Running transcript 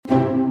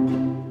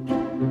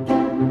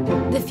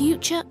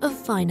Future of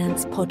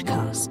Finance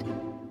podcast,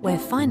 where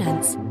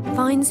finance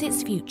finds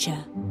its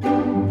future.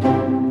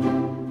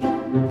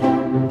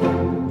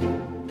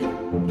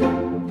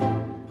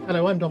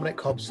 Hello, I'm Dominic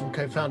Hobson,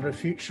 co-founder of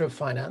Future of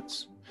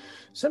Finance.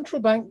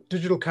 Central bank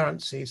digital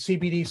currencies,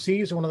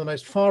 CBDCs, are one of the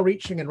most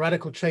far-reaching and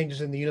radical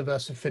changes in the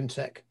universe of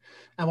fintech,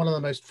 and one of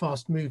the most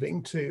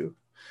fast-moving too.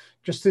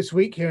 Just this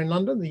week here in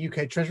London, the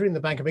UK Treasury and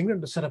the Bank of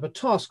England have set up a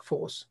task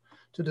force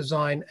to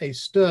design a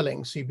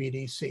sterling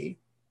CBDC.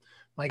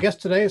 My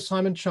guest today is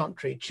Simon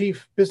Chantry,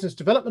 Chief Business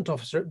Development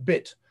Officer at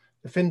Bit,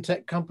 the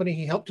fintech company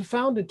he helped to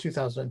found in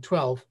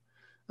 2012,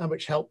 and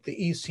which helped the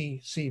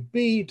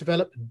ECCB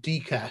develop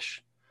DCash,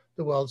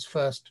 the world's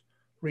first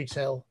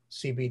retail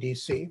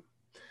CBDC.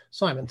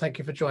 Simon, thank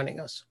you for joining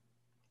us.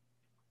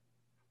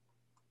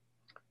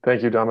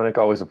 Thank you, Dominic.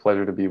 Always a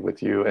pleasure to be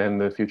with you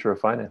and the Future of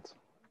Finance.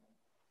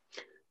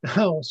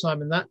 Oh,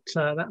 Simon, that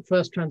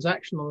first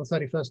transaction on the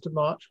 31st of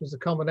March was the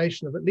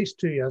culmination of at least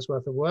 2 years'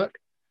 worth of work,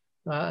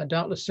 and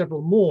doubtless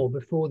several more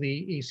before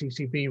the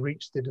ECCB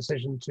reached the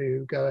decision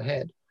to go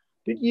ahead.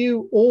 Did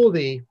you or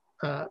the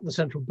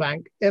central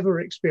bank ever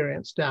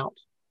experience doubt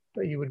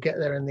that you would get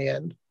there in the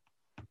end?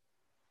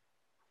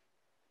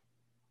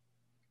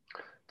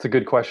 It's a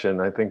good question.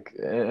 I think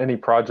any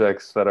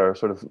projects that are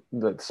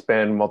that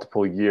span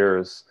multiple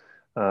years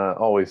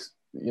always,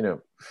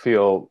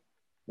 feel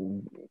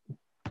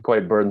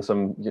quite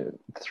burdensome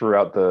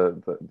throughout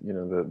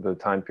the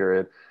time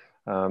period.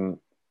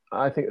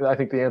 I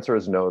think the answer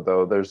is no,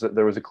 though.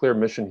 There was a clear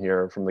mission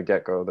here from the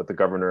get-go that the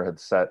governor had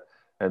set,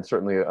 and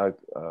certainly a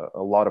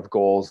lot of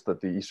goals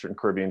that the Eastern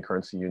Caribbean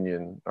Currency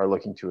Union are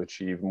looking to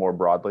achieve more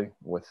broadly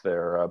with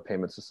their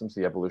payment systems,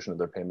 the evolution of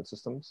their payment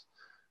systems.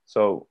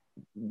 So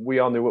we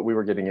all knew what we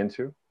were getting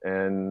into,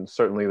 and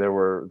certainly there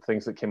were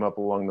things that came up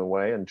along the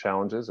way and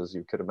challenges, as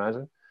you could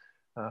imagine.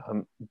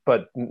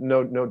 But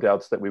no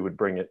doubts that we would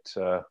bring it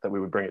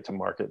to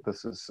market.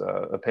 This is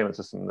a payment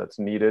system that's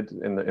needed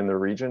in the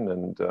region,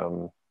 and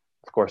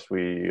of course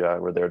we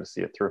were there to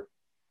see it through.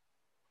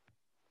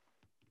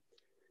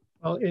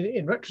 Well,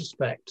 in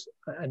retrospect,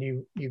 and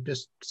you've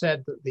just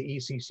said that the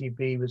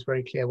ECCB was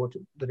very clear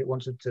that it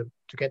wanted to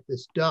get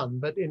this done,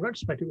 but in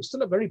retrospect, it was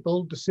still a very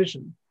bold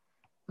decision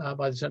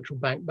by the central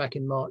bank back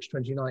in March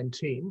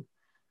 2019.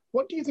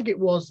 What do you think it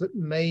was that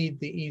made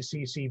the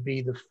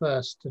ECCB the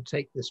first to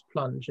take this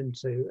plunge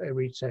into a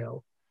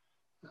retail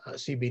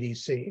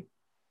CBDC?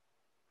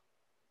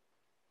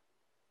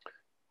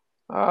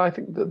 I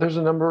think there's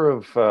a number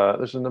of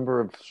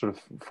sort of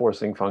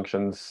forcing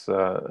functions.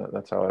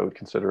 That's how I would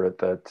consider it.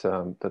 That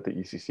the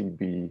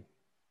ECCB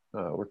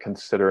were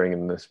considering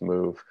in this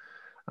move.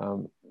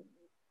 I'll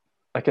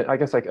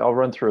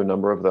run through a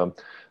number of them.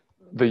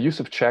 The use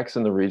of checks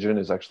in the region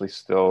is actually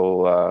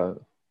still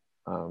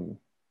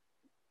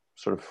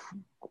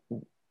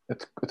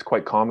it's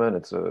quite common.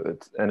 It's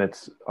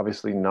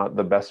obviously not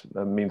the best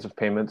means of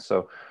payment.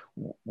 So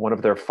one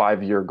of their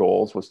 5-year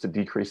goals was to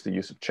decrease the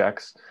use of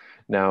checks.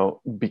 Now,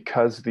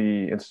 because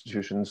the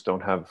institutions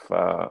don't have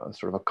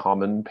sort of a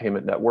common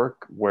payment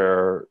network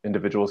where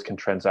individuals can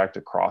transact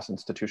across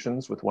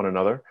institutions with one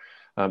another,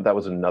 that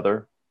was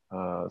another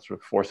sort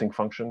of forcing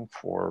function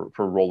for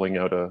rolling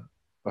out a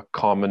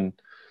common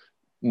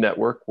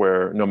network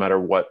where no matter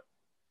what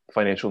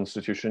financial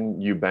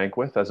institution you bank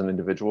with as an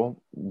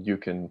individual, you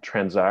can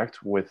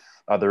transact with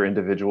other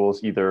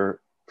individuals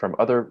either from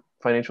other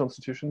financial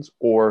institutions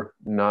or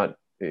not,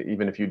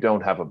 even if you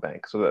don't have a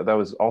bank. So that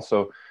was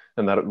also,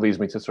 and that leads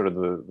me to sort of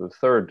the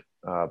third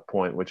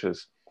point, which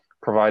is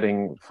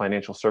providing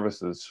financial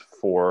services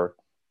for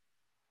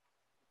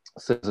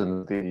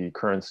citizens of the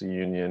currency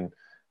union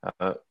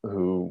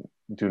who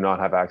do not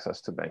have access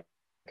to bank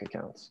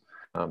accounts.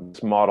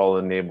 This model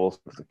enables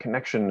the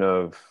connection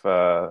of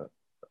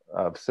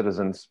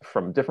citizens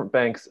from different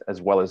banks,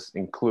 as well as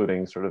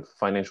including sort of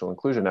financial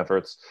inclusion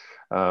efforts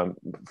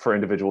for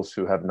individuals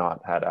who have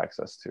not had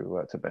access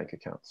to bank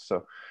accounts.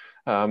 So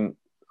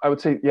I would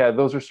say, yeah,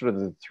 those are sort of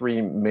the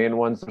three main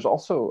ones. There's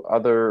also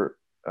other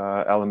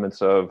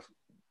elements of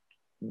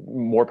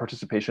more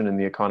participation in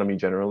the economy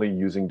generally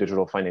using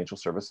digital financial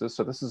services.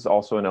 So this is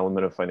also an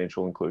element of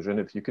financial inclusion.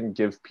 If you can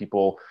give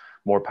people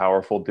more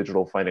powerful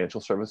digital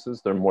financial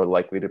services, they're more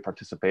likely to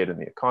participate in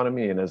the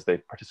economy. And as they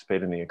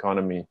participate in the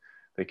economy,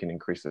 they can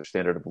increase their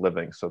standard of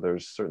living. So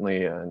there's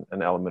certainly an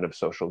element of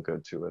social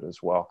good to it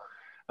as well.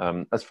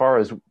 As far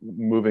as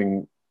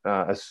moving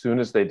as soon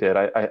as they did,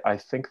 I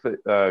think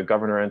that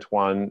Governor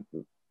Antoine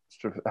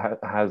sort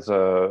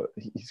of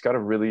he's got a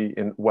really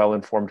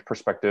well-informed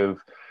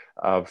perspective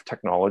of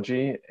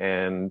technology,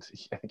 and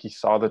I think he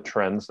saw the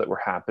trends that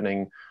were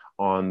happening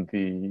on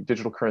the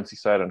digital currency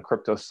side, on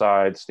crypto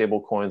side,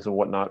 stable coins and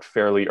whatnot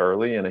fairly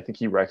early. And I think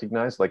he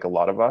recognized, like a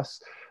lot of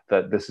us,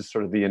 that this is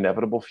sort of the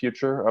inevitable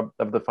future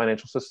of the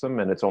financial system,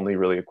 and it's only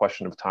really a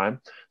question of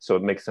time. So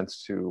it makes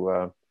sense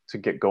to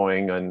get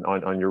going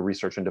on your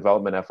research and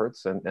development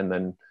efforts, and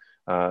then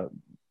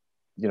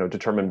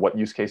determine what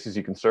use cases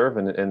you can serve.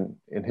 And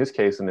in his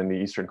case, and in the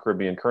Eastern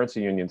Caribbean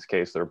Currency Union's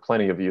case, there are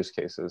plenty of use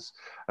cases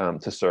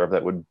to serve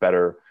that would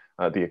better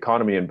the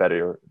economy and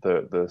better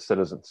the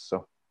citizens.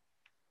 So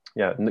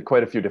Yeah,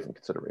 quite a few different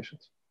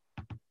considerations.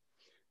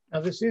 Now,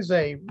 this is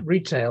a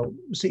retail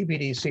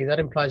CBDC. That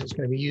implies it's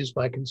going to be used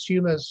by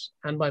consumers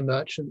and by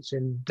merchants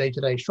in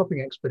day-to-day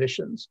shopping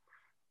expeditions.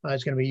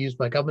 It's going to be used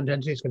by government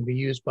entities. It's going to be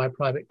used by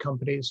private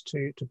companies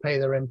to pay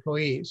their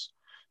employees.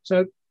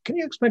 So can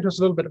you explain to us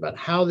a little bit about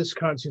how this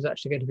currency is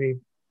actually going to be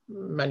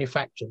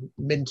manufactured,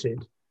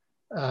 minted,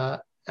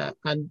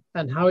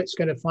 and how it's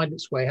going to find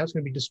its way, how it's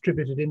going to be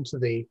distributed into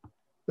the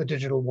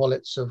digital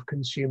wallets of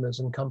consumers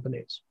and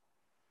companies?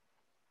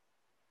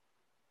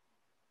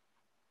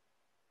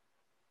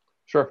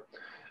 Sure.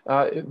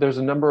 There's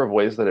a number of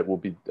ways that it will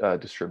be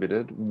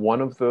distributed.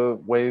 One of the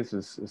ways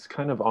is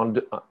kind of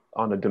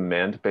on a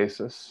demand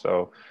basis.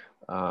 So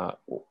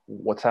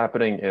what's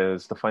happening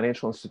is the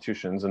financial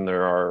institutions, and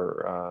there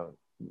are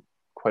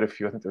quite a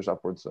few, I think there's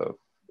upwards of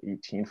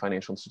 18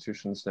 financial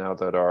institutions now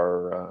that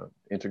are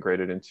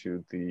integrated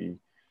into the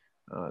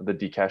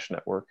DCash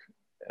network.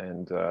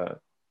 And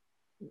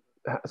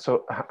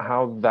so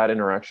how that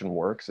interaction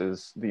works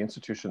is the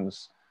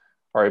institutions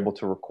are able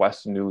to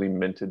request newly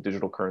minted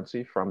digital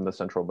currency from the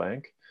central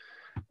bank.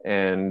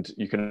 And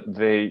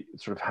they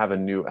sort of have a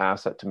new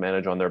asset to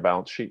manage on their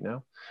balance sheet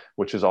now,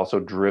 which is also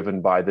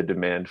driven by the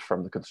demand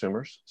from the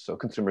consumers. So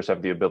consumers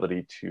have the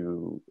ability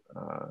to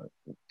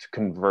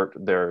convert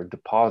their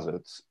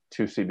deposits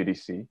to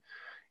CBDC,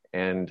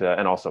 and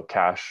also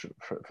cash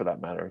for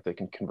that matter. They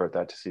can convert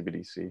that to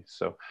CBDC.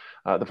 So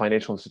the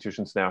financial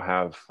institutions now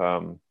have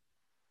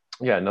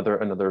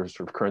another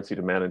sort of currency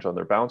to manage on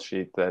their balance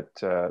sheet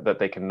that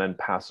they can then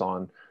pass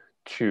on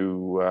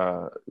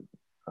to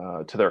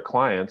their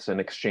clients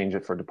and exchange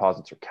it for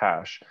deposits or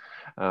cash.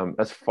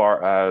 As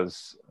far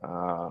as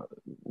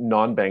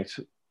non-banked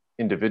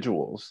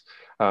individuals,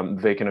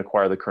 they can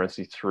acquire the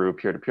currency through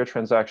peer-to-peer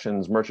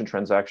transactions, merchant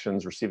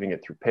transactions, receiving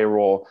it through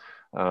payroll.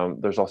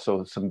 There's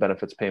also some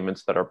benefits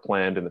payments that are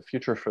planned in the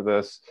future for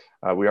this.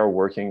 We are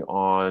working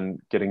on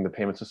getting the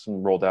payment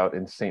system rolled out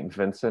in St.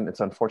 Vincent. It's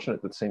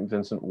unfortunate that St.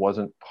 Vincent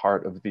wasn't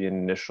part of the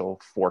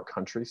initial 4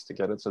 countries to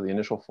get it. So the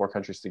initial 4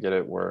 countries to get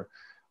it were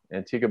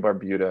Antigua,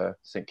 Barbuda,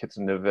 St. Kitts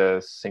and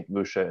Nevis, St.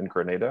 Lucia, and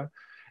Grenada.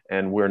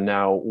 And we're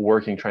now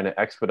working, trying to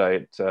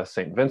expedite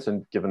St.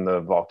 Vincent, given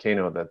the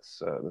volcano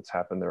that's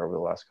happened there over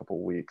the last couple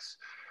of weeks.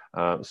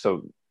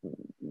 So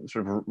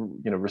sort of,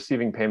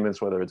 receiving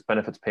payments, whether it's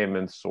benefits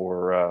payments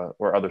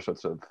or other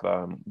sorts of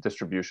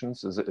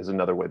distributions, is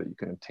another way that you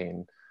can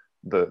obtain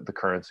the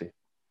currency.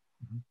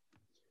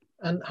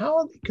 And how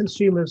are the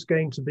consumers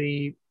going to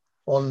be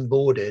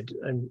onboarded?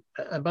 And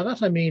by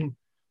that I mean,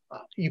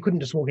 you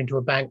couldn't just walk into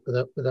a bank with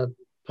a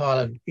pile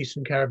of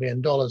Eastern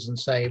Caribbean dollars and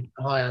say,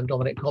 "Hi, I'm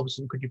Dominic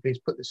Hobson. Could you please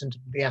put this into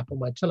the app on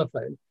my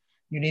telephone?"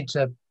 You need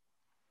to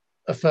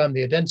affirm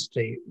the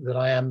identity that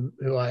I am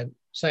who I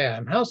say I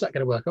am. How's that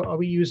going to work? Are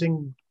we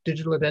using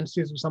digital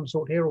identities of some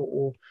sort here,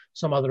 or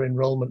some other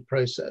enrollment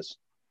process?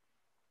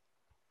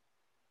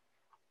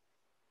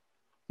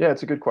 Yeah,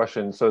 it's a good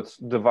question. So it's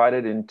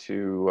divided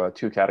into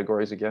 2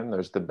 categories again.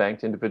 There's the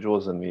banked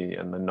individuals and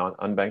the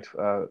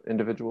non-unbanked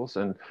individuals,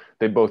 and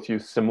they both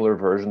use similar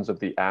versions of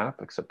the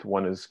app, except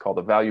one is called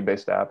a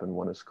value-based app and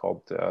one is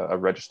called a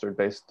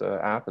registered-based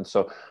app. And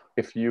so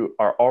if you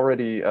are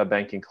already a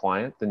banking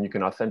client, then you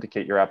can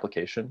authenticate your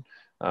application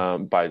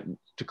by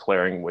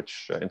declaring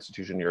which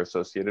institution you're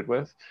associated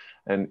with.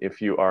 And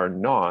if you are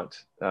not,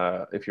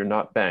 if you're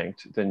not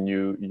banked, then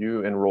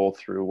you enroll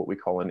through what we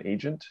call an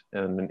agent,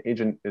 and an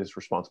agent is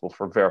responsible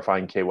for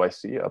verifying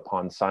KYC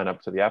upon sign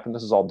up to the app. And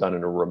this is all done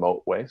in a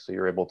remote way, so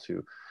you're able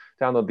to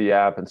download the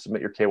app and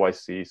submit your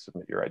KYC,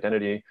 submit your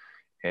identity,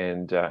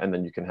 and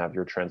then you can have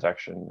your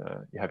transaction.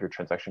 You have your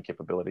transaction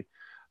capability.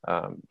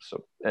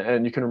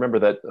 And you can remember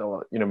that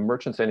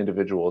merchants and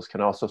individuals can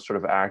also sort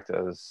of act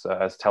as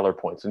teller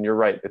points. And you're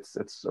right,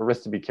 it's a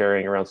risk to be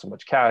carrying around so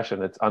much cash,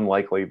 and it's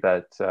unlikely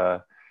that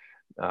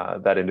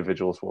that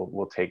individuals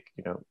will take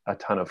a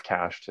ton of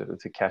cash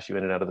to cash you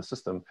in and out of the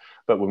system.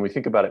 But when we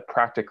think about it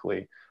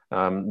practically,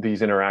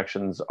 these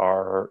interactions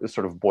are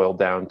sort of boiled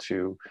down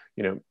to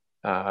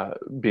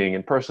being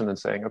in person and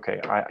saying,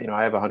 okay,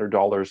 I have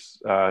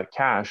 $100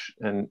 cash,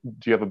 and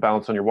do you have a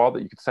balance on your wallet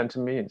that you could send to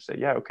me? And you say,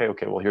 yeah, okay,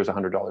 well, here's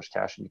 $100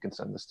 cash, and you can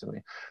send this to me.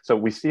 So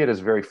we see it as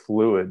very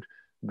fluid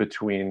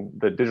between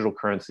the digital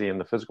currency and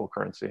the physical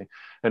currency,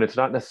 and it's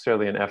not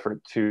necessarily an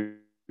effort to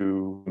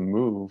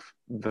move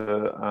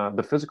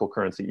the physical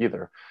currency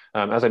either.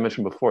 As I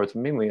mentioned before, it's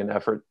mainly an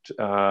effort.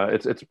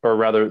 Or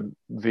rather,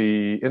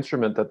 the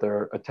instrument that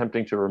they're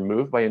attempting to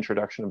remove by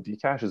introduction of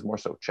DCash is more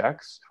so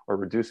checks, or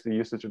reduce the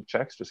usage of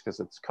checks, just because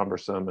it's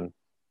cumbersome and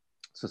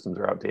systems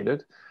are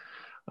outdated.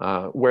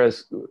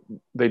 Whereas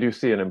they do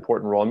see an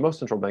important role, and most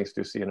central banks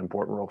do see an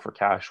important role for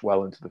cash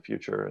well into the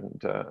future.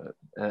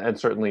 And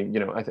certainly,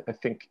 I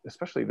think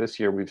especially this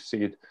year we've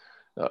seen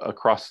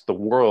across the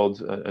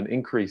world an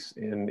increase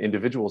in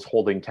individuals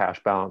holding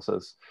cash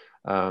balances,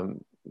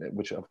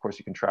 which of course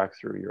you can track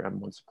through your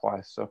M1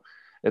 supply. So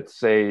it's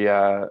through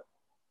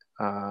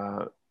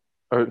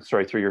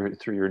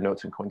your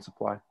notes and coin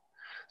supply.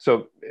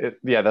 So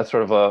that's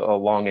sort of a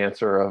long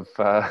answer of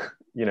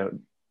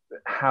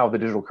how the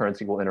digital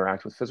currency will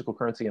interact with physical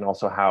currency, and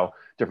also how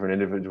different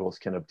individuals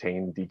can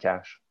obtain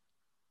DCash.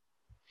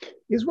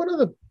 Is one of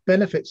the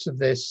benefits of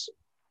this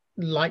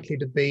likely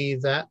to be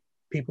that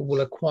people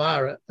will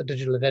acquire a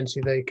digital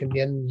identity they can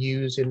then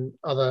use in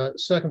other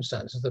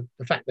circumstances?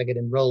 The fact they get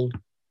enrolled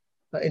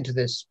into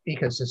this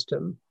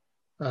ecosystem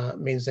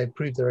means they've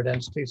proved their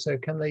identity. So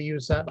can they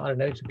use that, I don't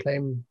know, to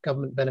claim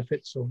government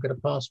benefits or get a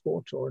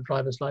passport or a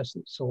driver's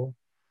license? Or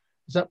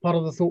is that part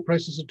of the thought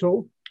process at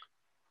all?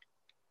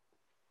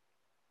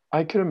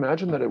 I can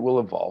imagine that it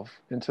will evolve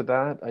into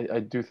that. I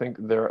do think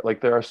there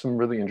are some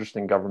really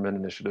interesting government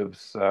initiatives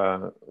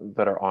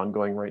that are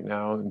ongoing right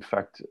now. In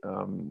fact,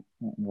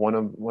 one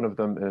of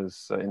them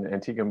is in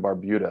Antigua and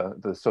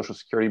Barbuda. The Social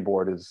Security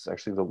Board is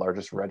actually the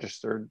largest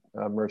registered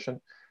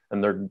merchant,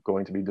 and they're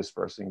going to be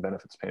dispersing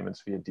benefits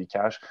payments via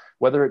DCash.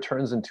 Whether it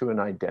turns into an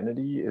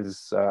identity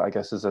is, I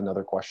guess, is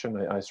another question.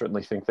 I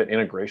certainly think that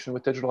integration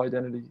with digital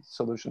identity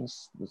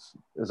solutions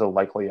is a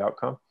likely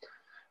outcome.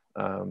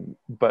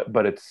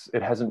 But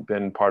it hasn't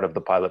been part of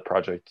the pilot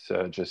project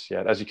just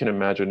yet. As you can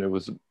imagine, it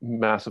was a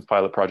massive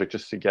pilot project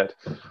just to get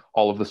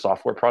all of the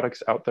software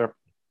products out there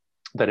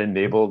that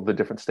enable the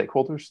different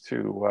stakeholders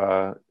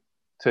to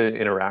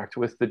interact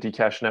with the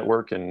DCash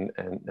network and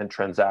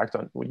transact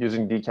on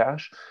using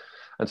DCash.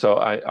 And so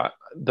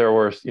there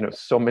were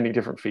so many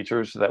different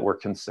features that were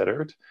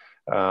considered,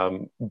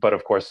 but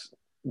of course,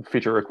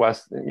 feature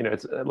requests,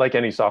 it's like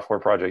any software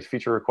project,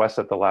 feature requests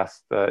at the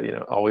last,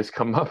 always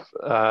come up,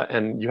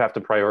 and you have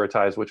to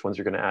prioritize which ones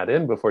you're going to add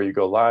in before you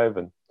go live.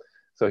 And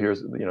so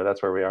here's,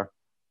 that's where we are.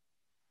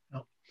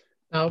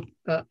 Now,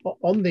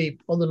 on the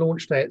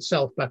launch day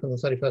itself, back on the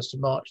 31st of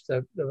March,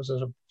 there was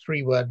a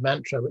 3-word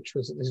mantra, which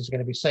was that this is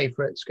going to be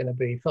safer, it's going to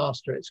be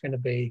faster, it's going to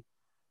be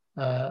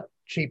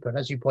cheaper. And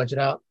as you pointed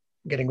out,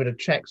 getting rid of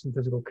checks and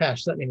physical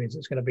cash certainly means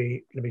it's going to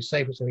be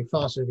safer, it's going to be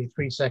faster, it'll be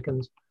 3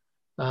 seconds.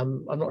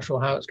 I'm not sure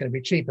how it's going to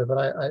be cheaper, but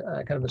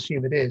I kind of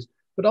assume it is.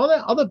 But are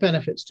there other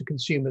benefits to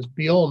consumers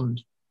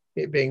beyond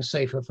it being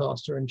safer,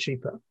 faster, and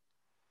cheaper?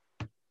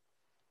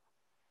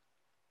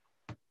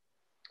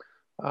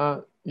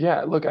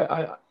 Yeah, look,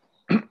 I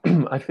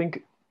I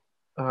think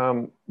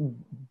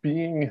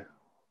being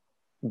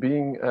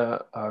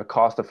a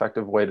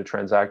cost-effective way to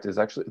transact is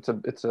actually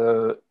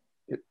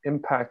it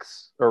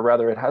impacts, or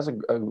rather, it has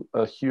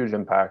a huge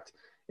impact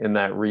in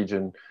that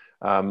region.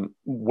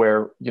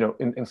 Where,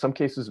 in some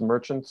cases,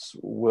 merchants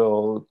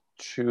will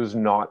choose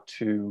not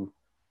to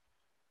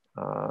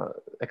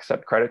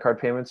accept credit card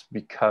payments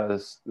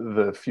because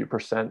the few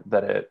percent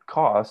that it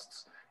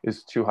costs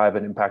is too high of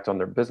an impact on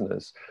their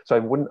business. So I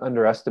wouldn't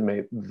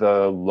underestimate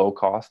the low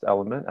cost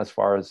element as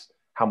far as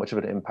how much of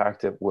an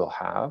impact it will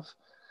have.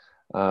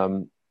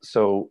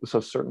 So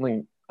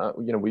certainly,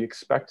 we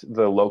expect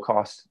the low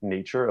cost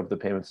nature of the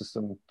payment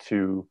system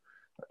to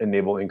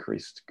enable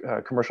increased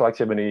commercial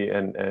activity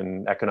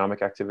and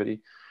economic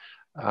activity.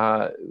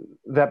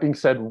 That being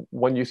said,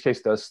 one use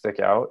case does stick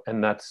out,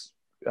 and that's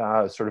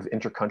sort of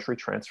inter-country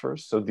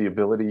transfers. So the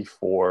ability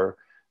for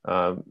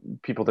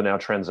people to now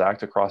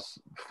transact across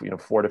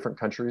 4 different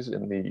countries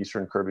in the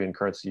Eastern Caribbean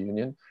Currency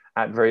Union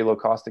at very low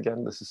cost.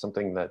 Again, this is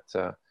something that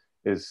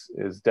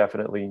is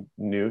definitely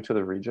new to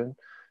the region.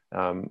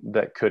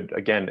 That could,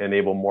 again,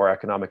 enable more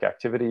economic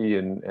activity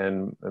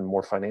and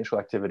more financial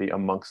activity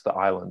amongst the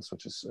islands,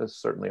 which is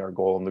certainly our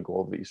goal and the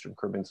goal of the Eastern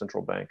Caribbean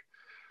Central Bank.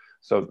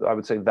 So I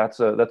would say that's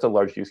a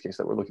large use case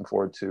that we're looking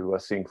forward to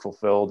seeing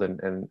fulfilled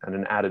and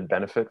an added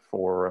benefit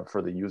for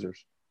the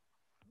users.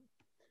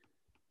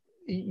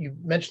 You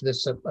mentioned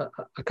this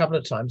a couple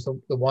of times,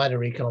 the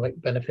wider economic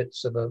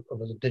benefits of a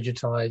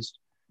digitized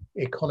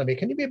economy.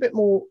 Can you be a bit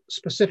more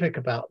specific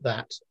about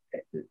that?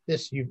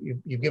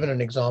 You've given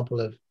an example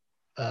of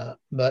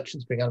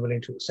merchants being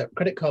unwilling to accept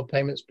credit card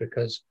payments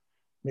because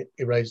it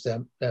erodes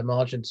their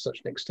margin to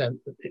such an extent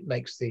that it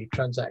makes the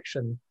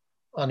transaction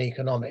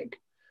uneconomic.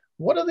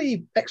 What are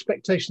the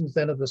expectations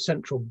then of the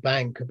central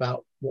bank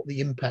about what the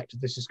impact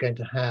of this is going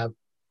to have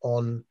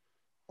on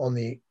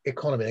the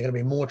economy? There are going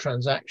to be more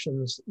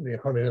transactions, the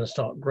economy is going to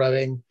start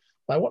growing.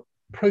 By what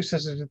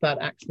processes is that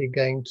actually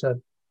going to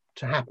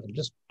happen?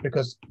 Just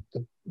because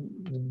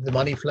the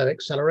money flow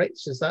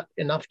accelerates, is that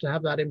enough to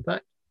have that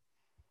impact?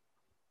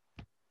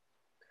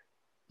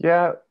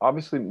 Yeah,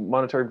 obviously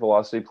monetary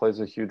velocity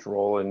plays a huge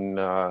role in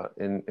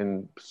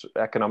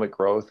economic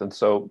growth. And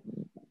so,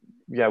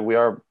 yeah, we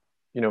are,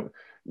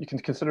 you can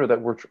consider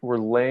that we're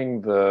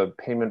laying the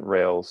payment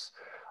rails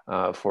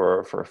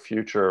for a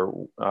future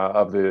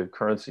of the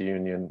currency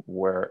union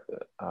where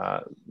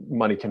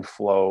money can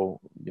flow,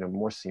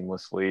 more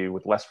seamlessly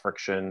with less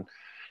friction,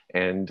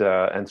 and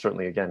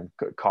certainly, again,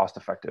 cost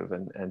effective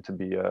and to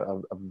be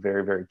a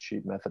very, very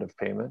cheap method of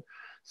payment.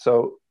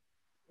 So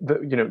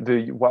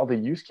while the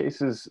use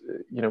cases,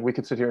 we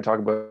could sit here and talk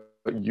about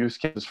use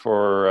cases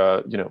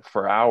for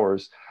for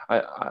hours.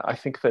 I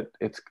think that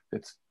it's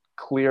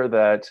clear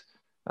that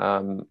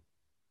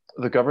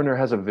the governor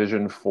has a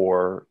vision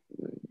for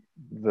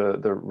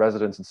the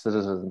residents and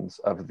citizens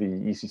of the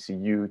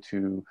ECCU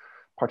to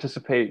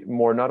participate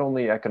more, not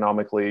only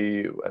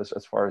economically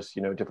as far as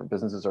different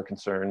businesses are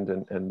concerned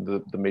and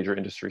the major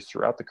industries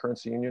throughout the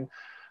currency union,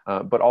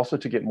 but also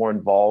to get more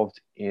involved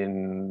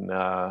in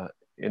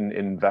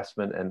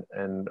investment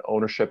and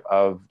ownership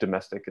of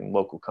domestic and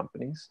local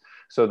companies.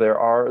 So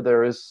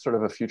there is sort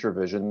of a future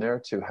vision there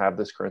to have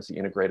this currency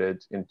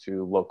integrated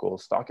into local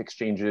stock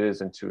exchanges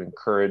and to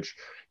encourage,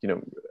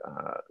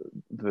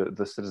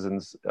 the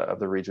citizens of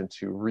the region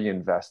to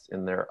reinvest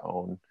in their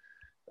own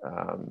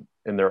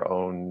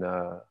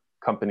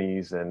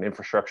companies and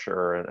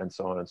infrastructure and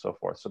so on and so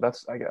forth. So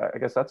I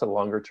guess that's a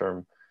longer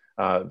term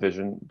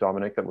vision,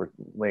 Dominic, that we're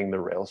laying the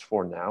rails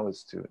for now,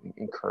 is to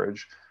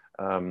encourage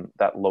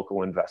that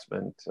local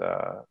investment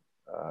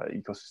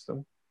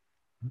ecosystem.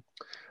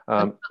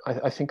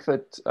 I think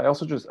that I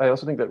also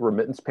think that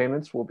remittance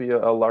payments will be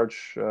a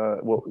large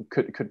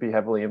could be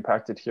heavily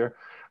impacted here,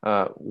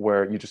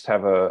 where you just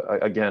have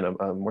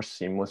a more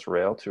seamless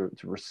rail to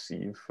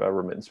receive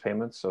remittance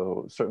payments.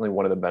 So certainly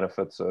one of the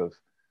benefits of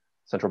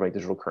central bank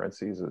digital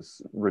currencies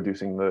is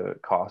reducing the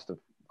cost of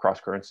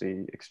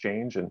cross-currency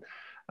exchange. And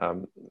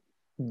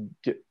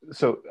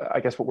so I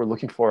guess what we're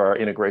looking for are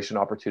integration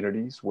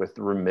opportunities with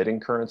remitting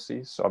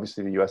currencies. So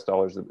obviously the US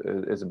dollar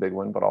is a big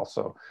one, but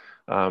also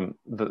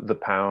the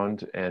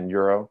pound and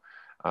euro.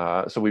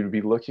 So we would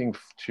be looking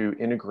to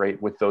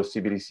integrate with those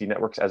CBDC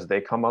networks as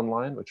they come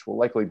online, which will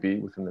likely be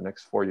within the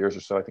next 4 years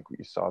or so. I think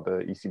we saw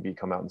the ECB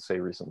come out and say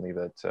recently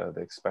that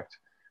they expect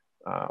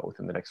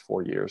within the next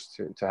 4 years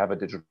to have a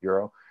digital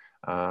euro.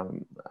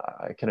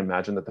 I can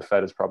imagine that the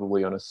Fed is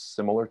probably on a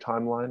similar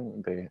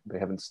timeline. They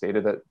haven't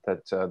stated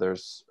that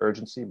there's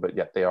urgency, but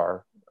yet they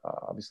are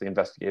obviously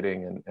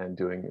investigating and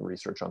doing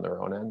research on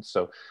their own end.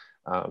 So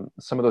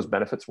some of those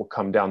benefits will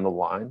come down the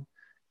line,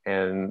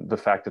 and the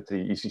fact that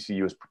the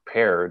ECCU is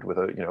prepared with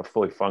a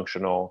fully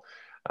functional,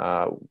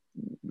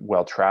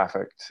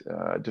 well-trafficked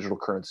digital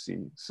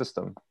currency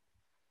system.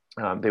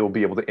 They will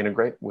be able to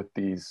integrate with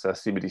these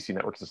CBDC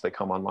networks as they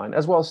come online,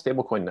 as well as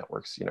stablecoin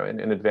networks.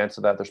 In advance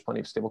of that, there's plenty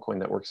of stablecoin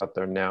networks out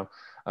there now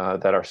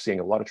that are seeing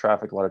a lot of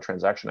traffic, a lot of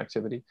transaction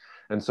activity.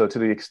 And so to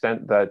the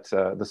extent that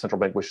the central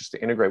bank wishes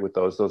to integrate with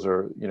those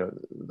are,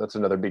 that's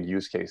another big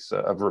use case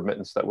of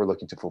remittance that we're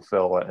looking to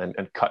fulfill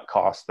and cut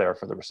costs there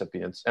for the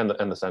recipients and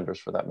the senders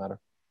for that matter.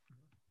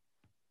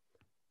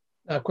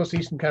 Of course, the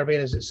Eastern Caribbean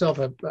is itself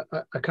a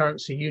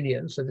currency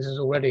union, so this is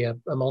already a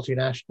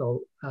multinational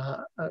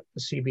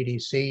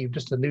CBDC. You've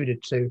just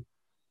alluded to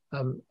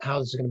how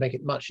this is going to make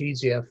it much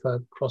easier for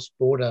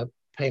cross-border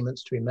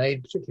payments to be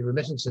made, particularly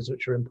remittances,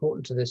 which are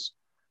important to this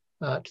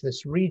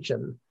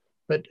region.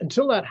 But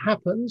until that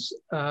happens,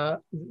 the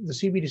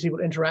CBDC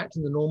will interact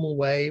in the normal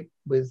way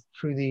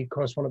through the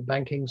correspondent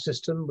banking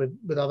system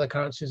with other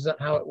currencies. Is that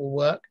how it will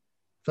work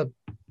for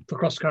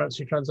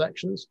cross-currency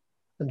transactions?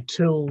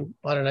 Until,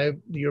 I don't know,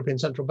 the European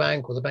Central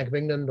Bank or the Bank of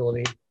England or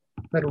the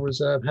Federal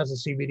Reserve has a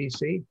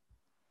CBDC?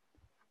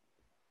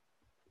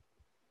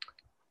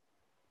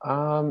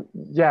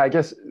 I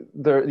guess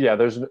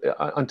there's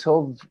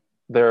until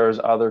there's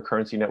other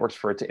currency networks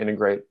for it to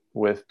integrate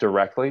with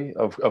directly.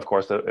 Of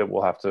course, it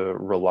will have to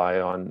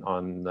rely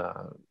on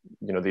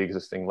the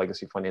existing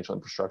legacy financial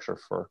infrastructure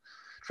for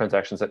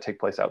transactions that take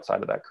place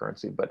outside of that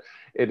currency. But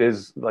it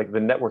is like the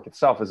network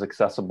itself is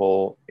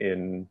accessible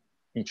in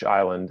each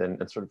island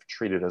and sort of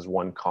treated as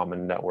one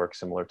common network,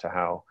 similar to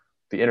how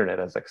the internet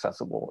is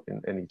accessible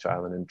in each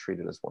island and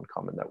treated as one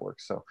common network.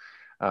 So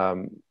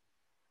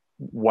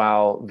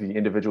while the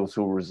individuals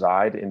who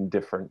reside in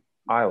different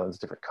islands,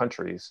 different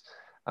countries,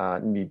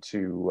 need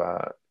to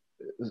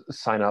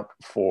sign up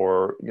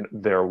for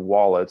their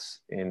wallets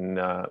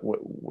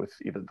with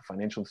either the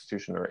financial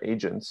institution or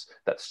agents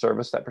that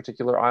service that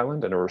particular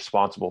island and are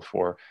responsible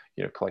for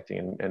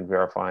collecting and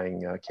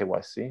verifying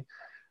KYC.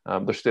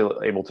 They're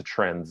still able to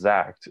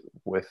transact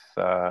with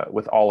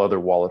all other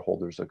wallet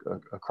holders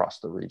across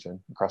the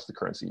region, across the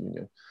currency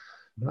union.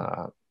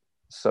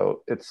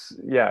 So it's,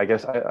 I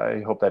guess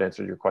I hope that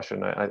answered your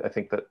question. I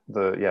think that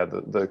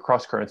the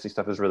cross-currency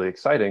stuff is really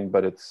exciting,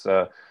 but it's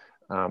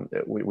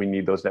we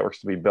need those networks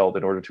to be built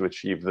in order to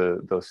achieve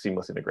those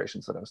seamless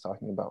integrations that I was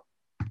talking about.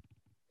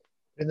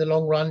 In the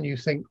long run, you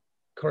think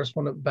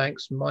correspondent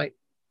banks might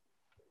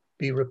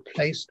be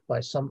replaced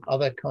by some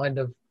other kind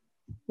of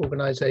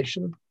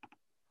organization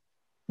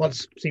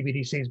once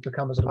CBDCs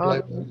become a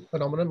global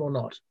phenomenon, or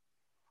not?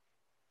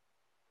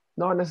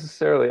 Not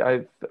necessarily.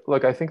 I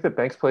think that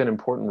banks play an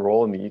important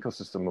role in the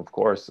ecosystem, of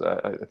course.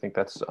 I think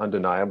that's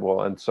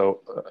undeniable. And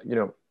so,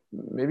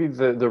 maybe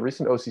the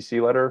recent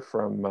OCC letter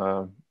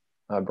from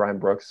Brian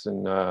Brooks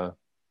in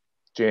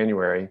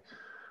January,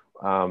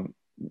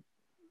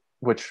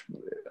 which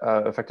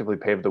effectively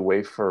paved the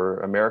way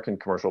for American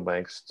commercial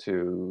banks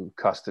to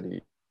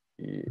custody,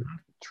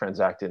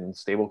 transact in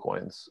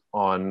stablecoins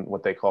on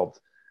what they called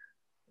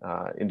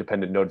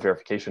independent node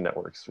verification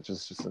networks, which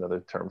is just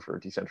another term for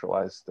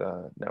decentralized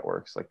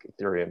networks like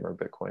Ethereum or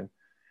Bitcoin.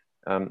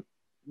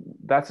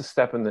 That's a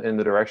step in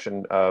the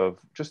direction of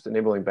just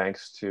enabling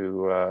banks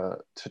to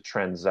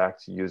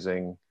transact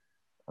using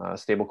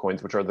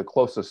stablecoins, which are the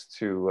closest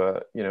to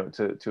a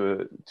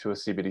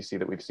CBDC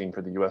that we've seen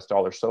for the US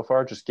dollar so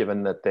far, just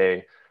given that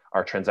they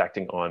are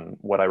transacting on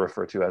what I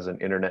refer to as an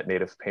internet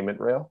native payment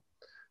rail.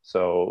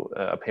 So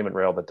a payment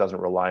rail that doesn't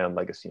rely on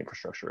legacy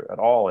infrastructure at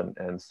all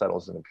and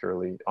settles in a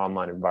purely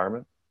online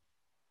environment.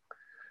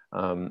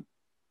 And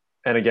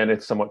again,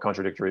 it's somewhat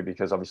contradictory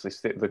because obviously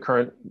the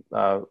current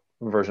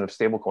version of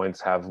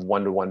stablecoins have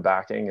one-to-one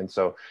backing, and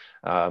so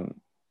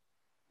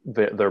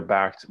they're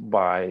backed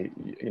by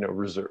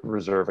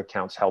reserve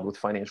accounts held with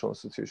financial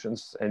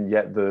institutions, and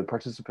yet the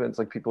participants,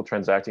 like people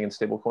transacting in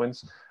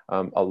stablecoins,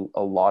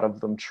 a lot of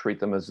them treat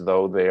them as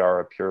though they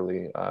are a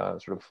purely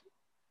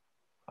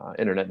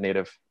internet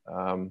native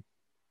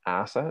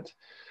asset,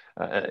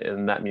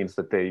 and that means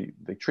that they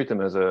treat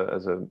them as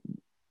a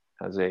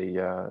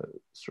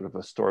sort of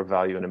a store of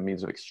value and a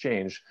means of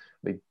exchange.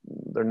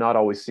 They're not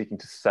always seeking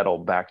to settle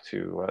back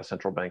to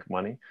central bank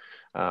money,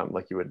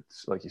 like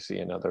you see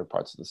in other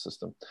parts of the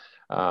system.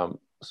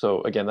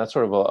 So again, that's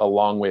sort of a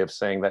long way of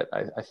saying that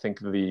I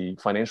think the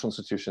financial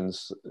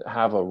institutions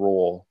have a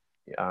role,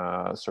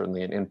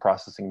 certainly in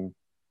processing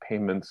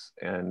payments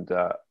and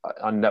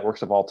on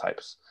networks of all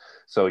types.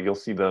 So you'll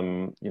see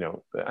them,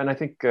 and I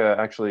think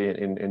actually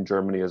in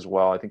Germany as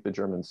well, I think the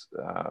Germans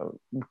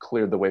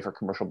cleared the way for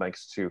commercial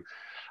banks to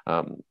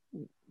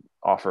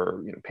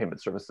offer payment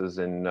services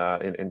in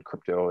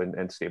crypto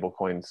and stable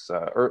coins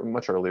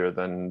much earlier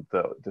than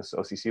this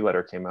OCC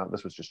letter came out.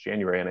 This was just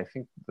January, and I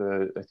think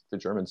the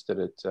Germans did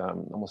it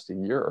almost a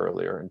year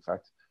earlier. In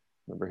fact, I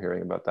remember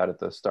hearing about that at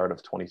the start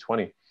of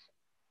 2020.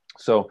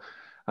 So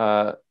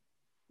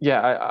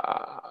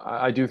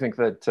I do think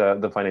that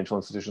the financial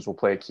institutions will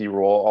play a key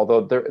role,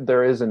 although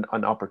there is an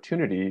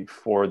opportunity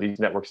for these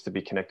networks to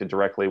be connected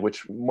directly,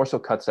 which more so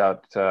cuts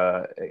out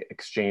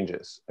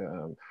exchanges,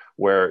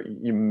 where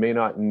you may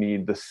not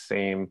need the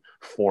same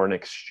foreign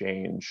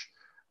exchange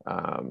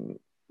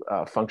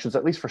functions,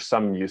 at least for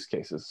some use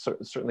cases.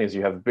 Certainly as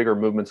you have bigger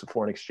movements of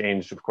foreign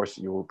exchange, of course,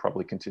 you will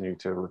probably continue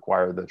to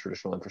require the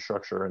traditional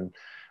infrastructure, and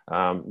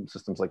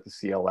systems like the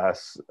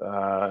CLS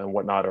and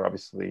whatnot are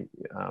obviously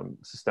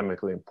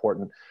systemically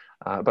important.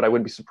 But I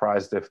wouldn't be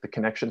surprised if the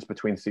connections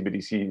between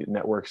CBDC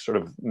networks sort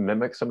of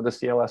mimic some of the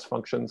CLS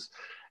functions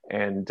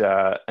and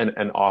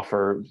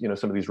offer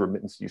some of these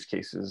remittance use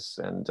cases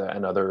and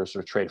other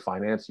sort of trade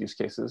finance use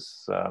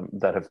cases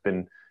that have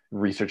been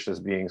researched as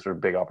being sort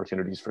of big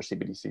opportunities for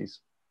CBDCs.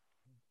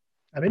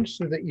 I'm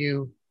interested that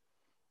you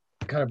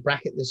kind of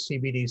bracket this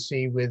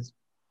CBDC with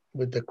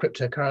the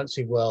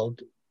cryptocurrency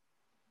world,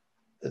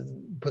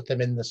 put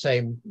them in the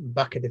same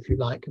bucket, if you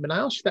like. I mean, I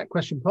asked you that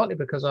question partly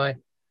because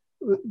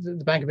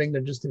the Bank of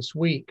England just this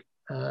week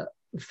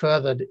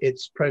furthered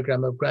its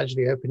program of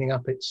gradually opening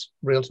up its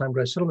real-time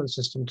gross settlement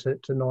system to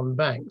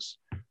non-banks.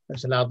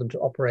 It's allowed them to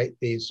operate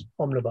these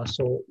omnibus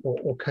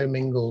or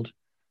commingled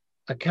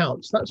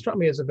accounts. That struck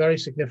me as a very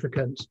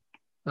significant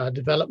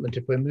development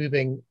if we're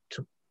moving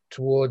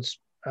towards,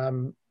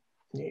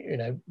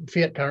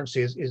 fiat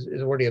currency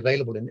is already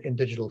available in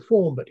digital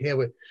form, but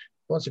here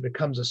once it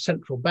becomes a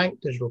central bank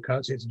digital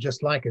currency, it's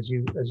just like, as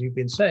you've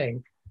been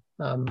saying,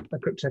 a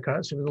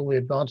cryptocurrency with all the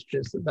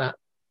advantages that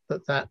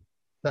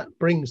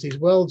brings. These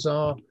worlds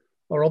are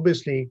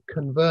obviously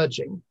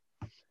converging,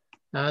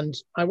 and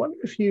I wonder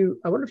if you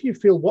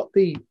feel what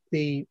the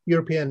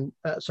European,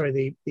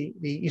 the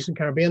Eastern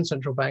Caribbean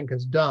Central Bank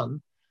has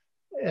done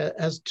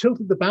has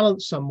tilted the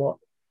balance somewhat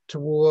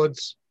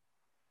towards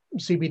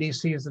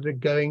CBDCs that are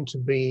going to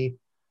be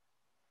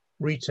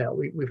retail.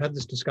 We've had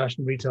this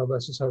discussion, retail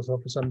versus wholesale,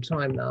 for some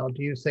time now.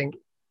 Do you think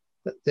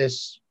that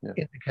this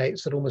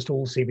indicates that almost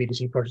all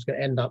CBDC projects are going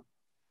to end up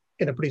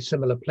in a pretty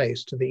similar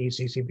place to the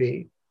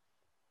ECCB?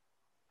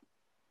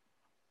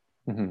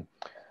 Mm-hmm.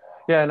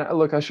 Yeah, and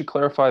look, I should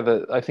clarify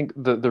that I think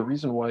the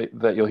reason why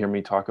that you'll hear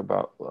me talk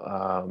about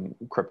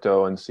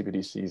crypto and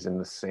CBDCs in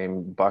the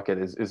same bucket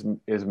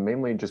is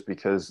mainly just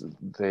because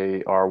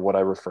they are what I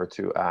refer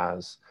to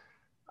as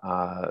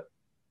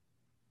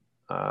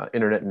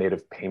internet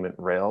native payment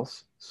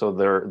rails. So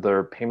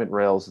they're payment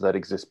rails that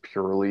exist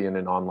purely in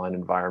an online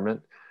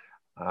environment,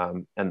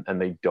 and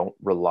they don't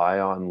rely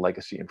on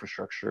legacy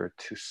infrastructure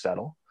to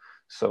settle.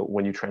 So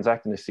when you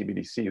transact in a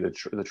CBDC,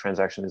 the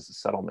transaction is the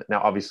settlement. Now,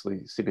 obviously,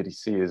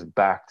 CBDC is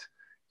backed,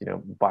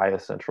 by a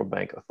central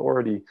bank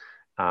authority,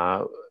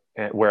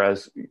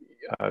 whereas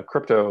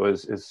crypto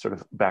is sort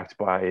of backed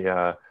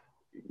by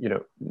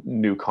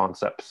new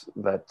concepts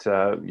that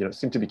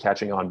seem to be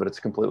catching on, but it's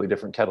a completely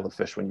different kettle of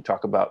fish when you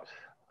talk about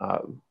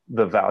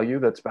the value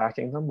that's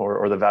backing them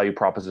or the value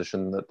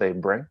proposition that they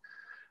bring.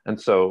 And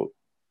so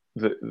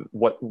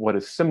what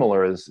is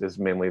similar is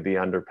mainly the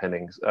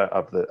underpinnings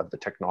of the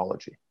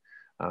technology.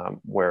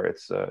 Where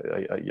it's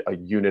a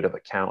unit of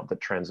account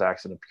that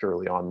transacts in a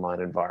purely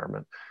online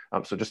environment.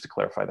 So just to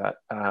clarify that,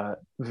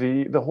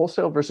 the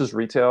wholesale versus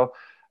retail,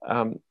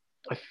 I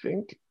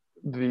think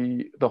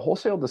the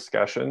wholesale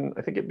discussion,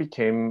 I think it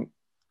became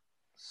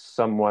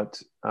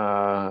somewhat,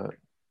 I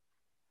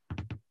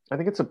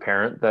think it's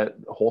apparent that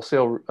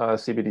wholesale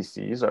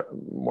CBDCs are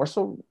more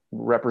so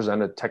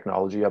represent a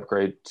technology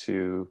upgrade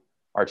to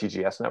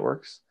RTGS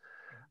networks,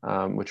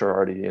 which are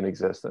already in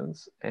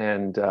existence.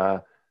 And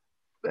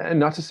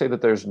not to say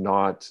that there's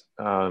not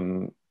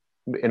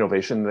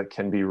innovation that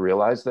can be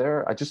realized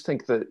there. I just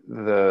think that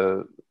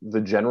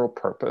the general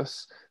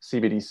purpose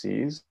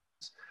CBDCs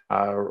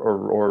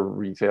or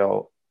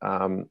retail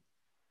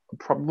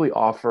probably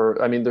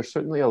offer, I mean, there's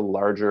certainly a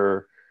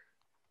larger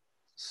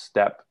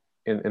step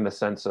in the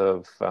sense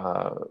of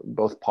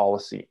both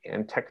policy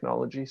and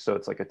technology. So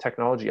it's like a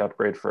technology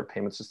upgrade for a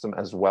payment system,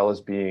 as well as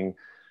being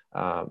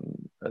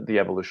the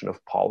evolution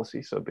of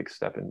policy. So a big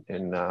step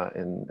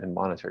in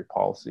monetary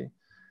policy.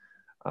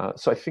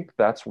 So I think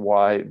that's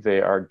why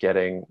they are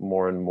getting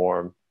more and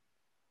more,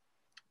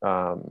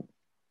 I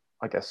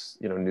guess,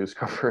 news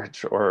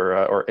coverage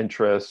or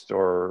interest,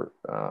 or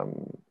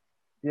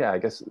I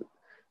guess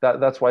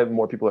that's why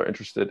more people are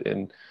interested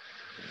in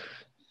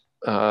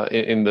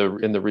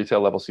the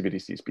retail level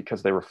CBDCs,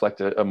 because they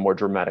reflect a more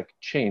dramatic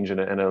change and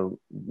a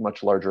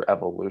much larger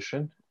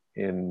evolution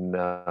in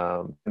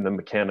the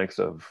mechanics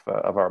of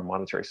our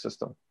monetary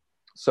system.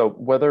 So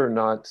whether or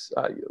not,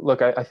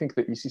 look, I think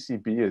the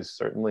ECCB is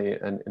certainly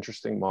an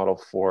interesting model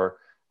for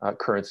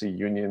currency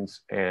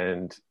unions,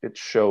 and it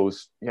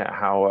shows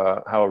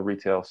how a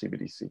retail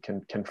CBDC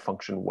can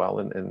function well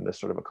in this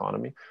sort of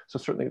economy. So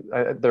certainly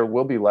there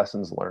will be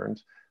lessons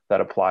learned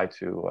that apply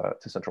to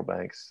central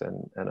banks,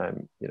 and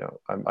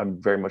I'm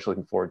very much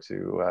looking forward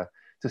to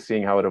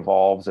seeing how it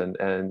evolves and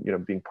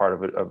being part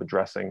of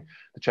addressing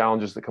the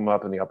challenges that come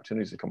up and the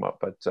opportunities that come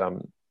up. But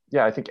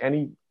I think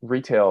any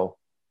retail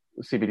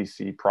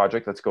CBDC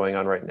project that's going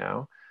on right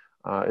now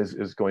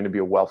is going to be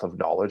a wealth of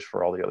knowledge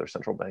for all the other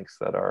central banks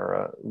that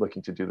are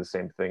looking to do the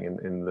same thing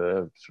in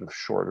the sort of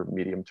short or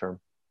medium term.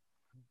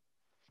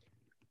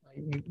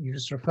 You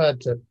just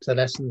referred to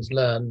lessons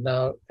learned.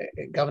 Now,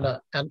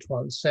 Governor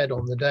Antoine said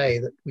on the day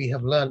that we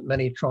have learned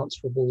many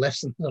transferable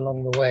lessons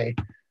along the way.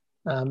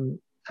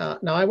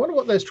 Now, I wonder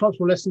what those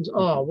transferable lessons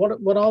are.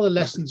 What are the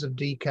lessons of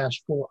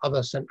DCash for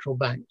other central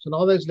banks? And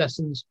are those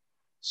lessons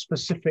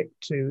specific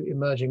to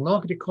emerging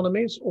market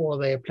economies, or are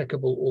they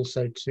applicable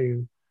also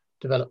to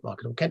developed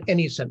markets? Or can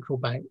any central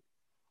bank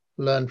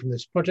learn from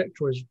this project,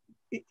 or is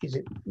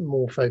it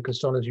more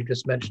focused on, as you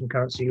just mentioned,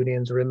 currency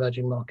unions or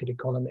emerging market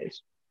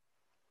economies?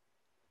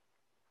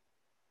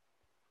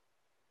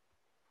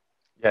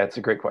 Yeah, it's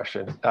a great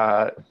question.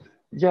 I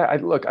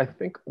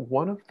think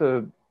one of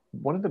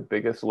the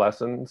biggest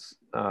lessons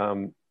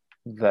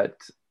that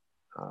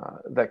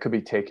could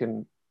be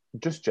taken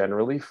just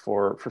generally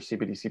for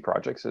CBDC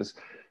projects is,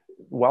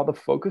 while the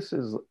focus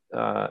is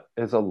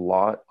a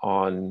lot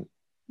on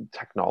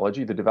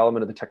technology, the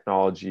development of the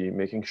technology,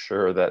 making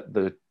sure that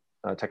the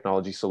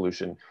technology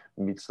solution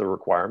meets the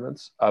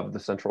requirements of the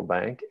central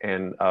bank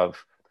and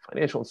of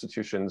financial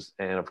institutions,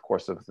 and of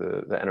course of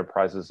the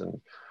enterprises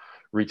and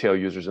retail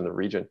users in the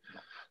region.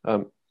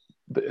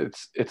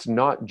 It's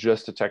not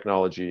just a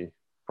technology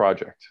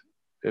project.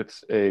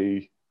 It's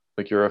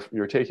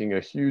you're taking a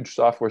huge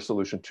software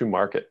solution to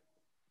market,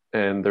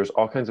 and there's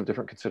all kinds of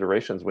different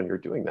considerations when you're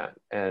doing that.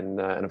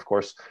 And of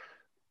course,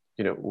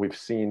 we've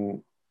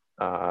seen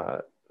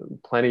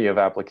plenty of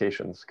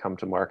applications come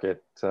to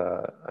market.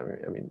 I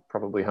mean,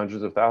 probably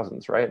hundreds of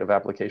thousands, right, of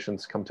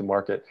applications come to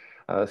market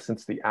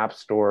since the App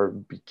Store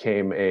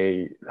became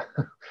a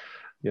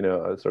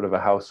a sort of a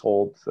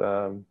household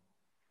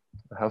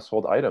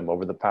item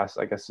over the past,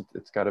 I guess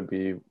it's got to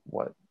be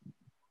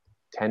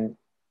 10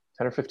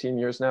 or 15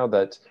 years now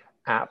that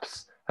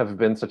apps have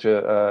been such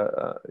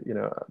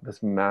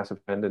this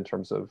massive trend in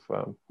terms of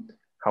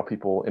how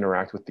people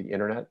interact with the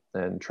internet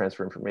and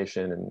transfer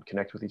information and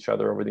connect with each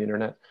other over the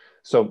internet.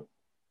 So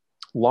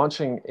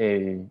launching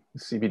a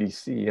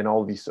CBDC and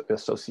all of these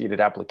associated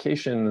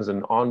applications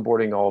and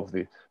onboarding all of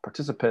the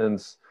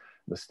participants,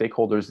 the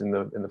stakeholders in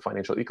the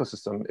financial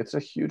ecosystem, it's a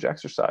huge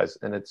exercise,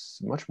 and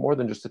it's much more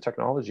than just a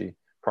technology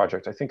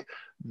project. I think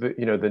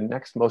the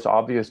next most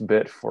obvious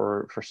bit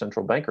for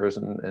central bankers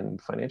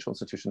and financial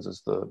institutions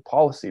is the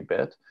policy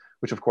bit,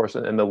 which of course,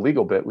 and the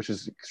legal bit, which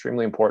is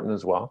extremely important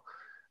as well.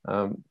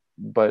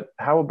 But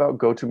how about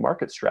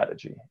go-to-market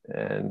strategy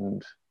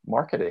and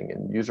marketing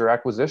and user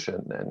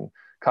acquisition and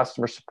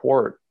customer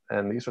support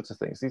and these sorts of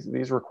things?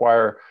 These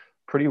require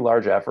pretty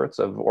large efforts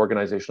of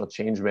organizational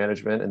change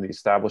management and the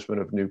establishment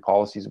of new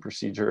policies and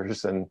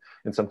procedures, and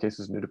in some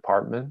cases new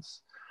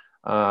departments,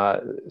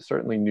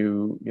 certainly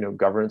new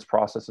governance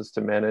processes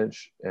to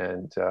manage,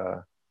 and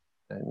all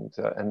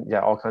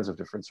kinds of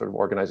different sort of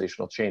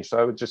organizational change. So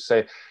I would just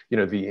say,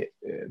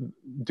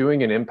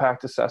 doing an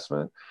impact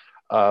assessment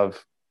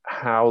of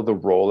how the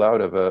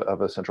rollout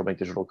of a central bank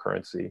digital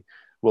currency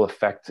will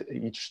affect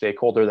each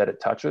stakeholder that it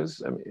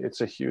touches. I mean, it's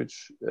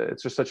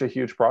just such a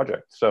huge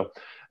project. So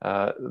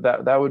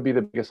that would be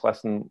the biggest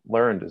lesson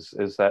learned is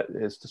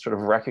to sort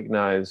of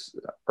recognize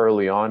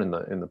early on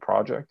in the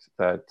project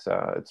that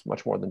it's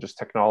much more than just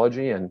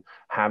technology, and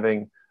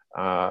having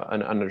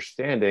an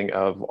understanding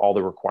of all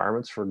the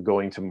requirements for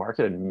going to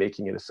market and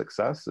making it a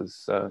success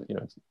is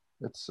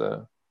it's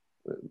a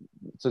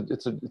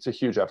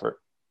huge effort.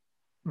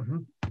 Mm-hmm.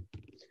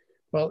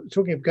 Well,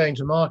 talking of going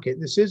to market,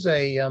 this is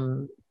a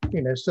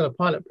still a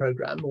pilot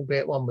program,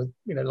 albeit one with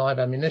live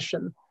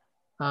ammunition.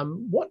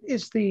 What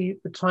is the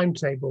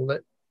timetable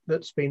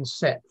that's been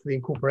set for the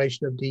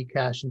incorporation of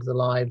DCash into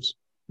the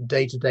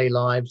day-to-day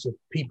lives of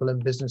people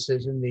and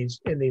businesses in these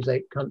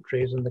 8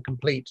 countries, and the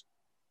complete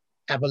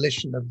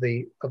abolition of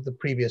the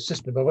previous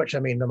system, by which I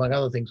mean, among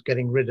other things,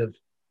 getting rid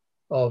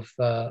of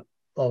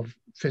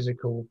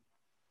physical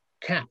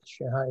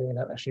cash,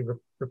 actually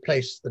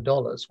replace the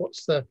dollars?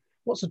 What's the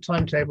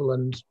timetable,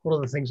 and what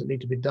are the things that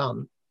need to be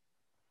done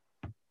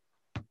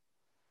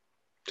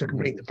to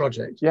complete the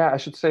project? Yeah, I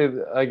should say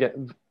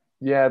again,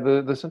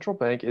 the central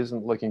bank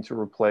isn't looking to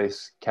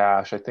replace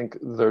cash. I think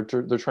they're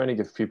trying to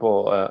give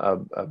people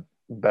a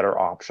better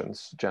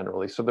options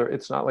generally. So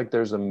it's not like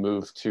there's a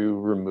move to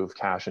remove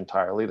cash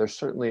entirely. There's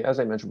certainly, as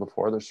I mentioned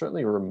before, there's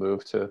certainly a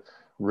move to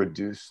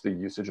reduce the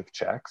usage of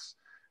checks.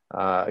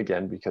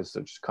 Again, because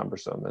they're just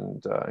cumbersome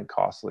and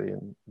costly,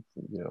 and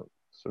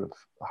sort of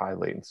high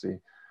latency.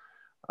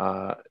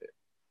 I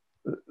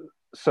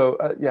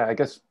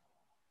guess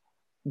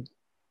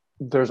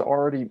there's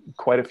already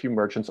quite a few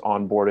merchants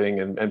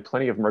onboarding, and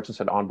plenty of merchants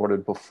had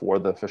onboarded before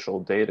the official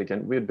date.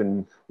 Again, we had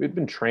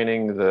been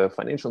training the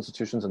financial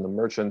institutions and the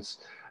merchants,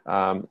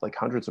 like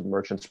hundreds of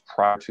merchants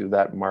prior to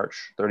that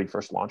March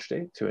 31st launch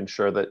date, to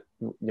ensure that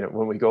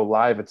when we go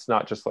live, it's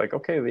not just like,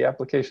 okay, the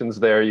application's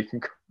there, you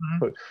can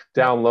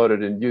download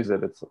it and use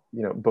it. It's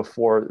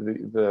before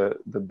the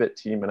BIT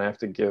team, and I have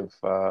to give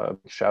a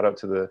shout out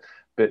to the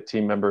BIT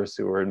team members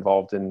who were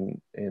involved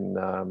in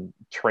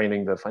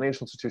training the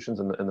financial institutions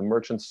and the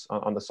merchants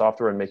on the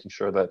software, and making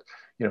sure that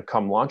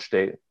come launch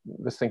date,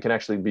 this thing can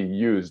actually be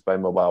used by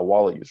mobile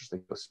wallet users. They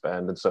go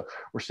spend, and so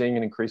we're seeing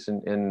an increase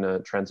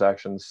in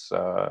transactions,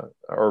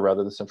 or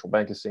rather, the central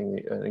bank is seeing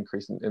an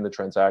increase in the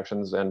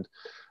transactions, and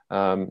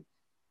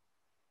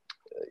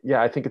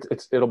I think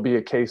it'll be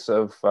a case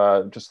of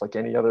just like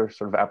any other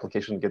sort of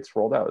application that gets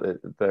rolled out.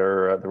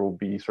 There will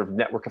be sort of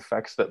network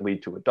effects that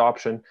lead to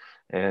adoption,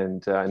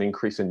 and an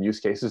increase in use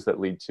cases that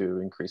lead to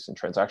increase in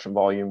transaction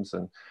volumes.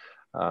 And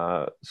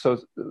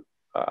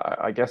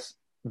I guess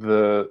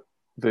the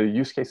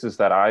use cases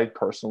that I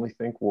personally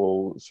think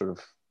will sort of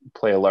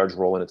play a large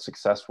role in its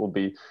success will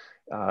be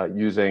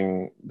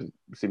using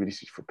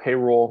CBDC for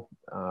payroll,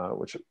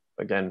 which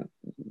again,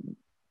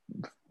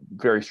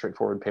 very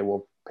straightforward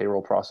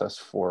payroll process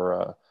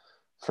for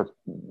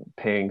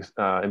paying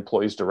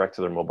employees direct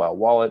to their mobile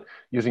wallet,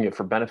 using it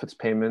for benefits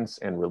payments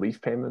and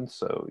relief payments.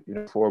 So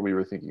before we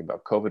were thinking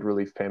about COVID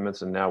relief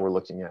payments, and now we're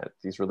looking at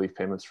these relief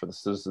payments for the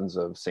citizens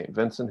of St.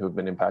 Vincent who have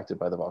been impacted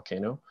by the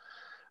volcano.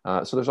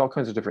 So there's all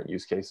kinds of different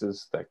use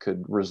cases that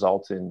could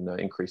result in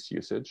increased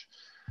usage.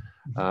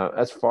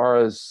 As far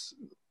as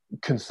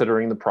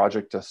considering the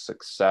project a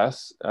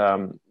success,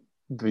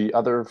 the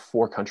other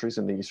 4 countries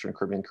in the Eastern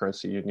Caribbean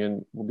Currency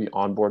Union will be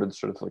onboarded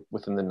sort of like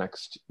within the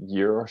next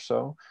year or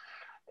so.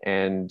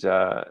 And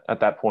at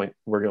that point,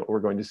 we're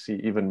going to see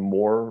even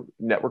more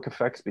network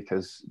effects,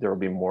 because there will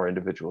be more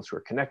individuals who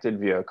are connected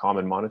via a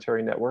common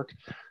monetary network.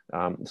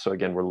 So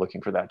again, we're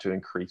looking for that to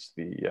increase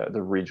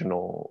the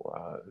regional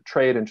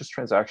trade and just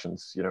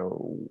transactions,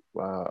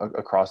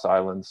 across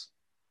islands.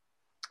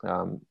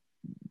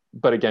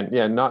 But again,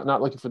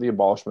 not looking for the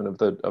abolishment of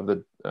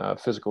the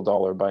physical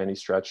dollar by any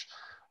stretch.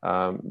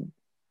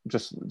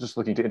 Just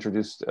looking to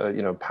introduce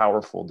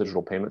powerful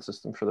digital payment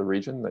system for the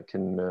region that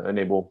can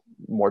enable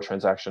more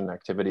transaction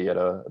activity at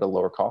a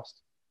lower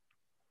cost.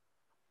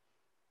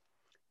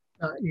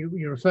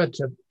 You referred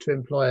to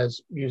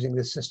employers using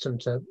this system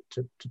to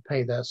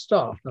pay their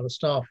staff. Now, the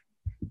staff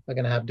are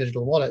going to have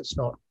digital wallets,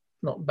 not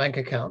bank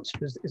accounts.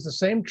 Is the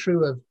same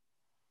true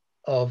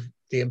of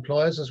the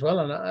employers as well?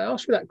 And I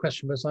ask you that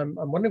question because I'm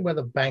wondering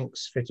whether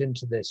banks fit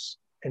into this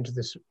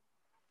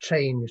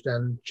changed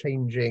and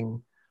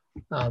changing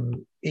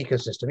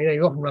ecosystem.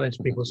 You often run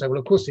into people who say, well,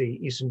 of course the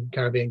Eastern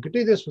Caribbean could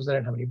do this because they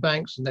don't have any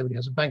banks and nobody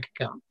has a bank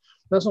account.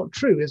 That's not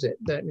true, is it?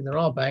 There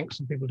are banks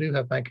and people do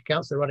have bank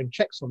accounts. They're writing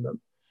checks on them.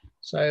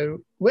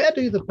 So where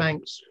do the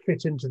banks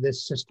fit into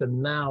this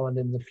system now and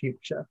in the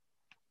future?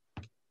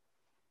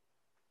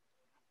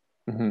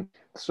 Mm-hmm.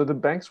 So the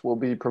banks will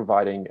be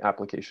providing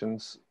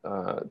applications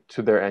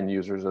to their end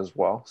users as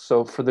well.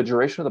 So for the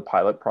duration of the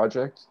pilot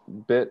project,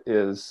 BIT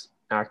is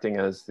acting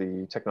as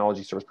the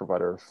technology service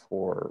provider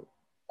for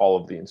all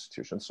of the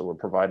institutions. So we're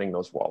providing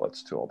those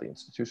wallets to all the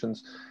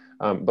institutions.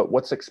 But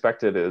what's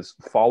expected is,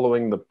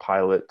 following the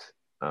pilot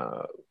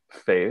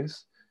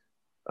phase,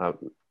 the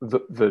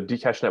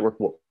DCash network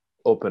will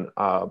open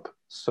up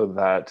so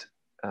that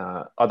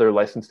other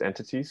licensed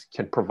entities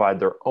can provide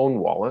their own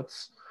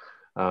wallets.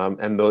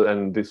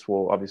 And this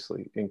will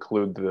obviously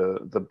include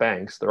the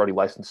banks. They're already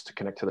licensed to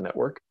connect to the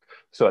network.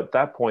 So at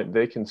that point,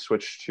 they can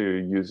switch to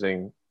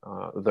using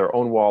their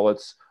own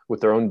wallets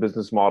with their own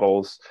business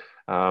models.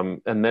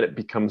 And then it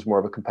becomes more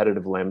of a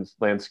competitive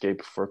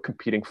landscape for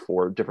competing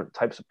for different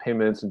types of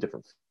payments and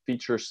different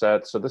feature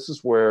sets. So this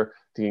is where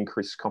the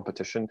increased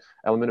competition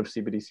element of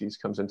CBDCs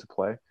comes into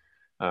play.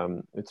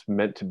 It's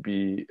meant to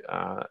be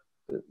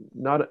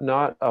not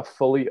a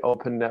fully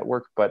open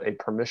network, but a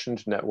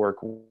permissioned network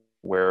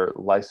where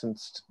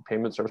licensed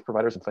payment service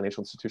providers and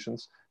financial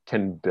institutions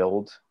can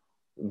build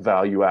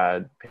value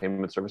add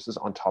payment services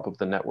on top of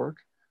the network.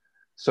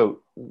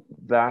 So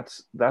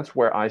that's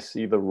where I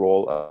see the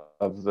role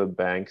of the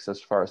banks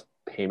as far as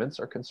payments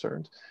are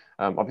concerned.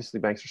 Obviously,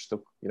 banks are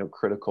still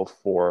critical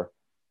for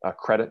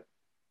credit,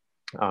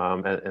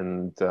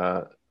 and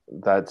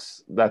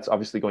that's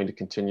obviously going to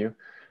continue.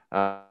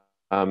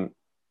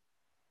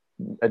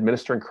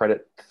 Administering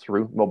credit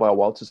through mobile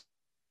wallets is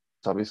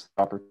obviously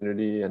an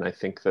opportunity, and I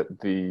think that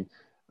the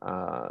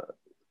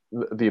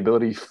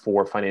ability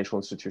for financial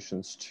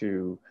institutions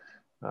to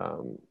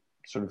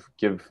sort of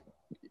give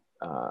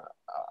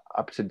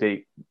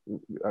up-to-date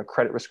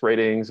credit risk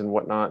ratings and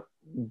whatnot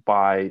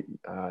by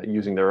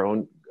using their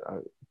own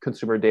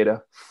consumer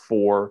data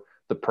for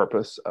the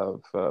purpose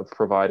of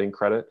providing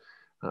credit.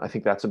 I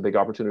think that's a big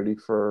opportunity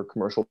for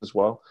commercial as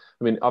well.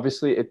 I mean,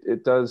 obviously,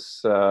 it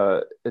does,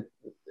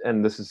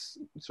 and this is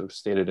sort of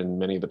stated in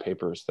many of the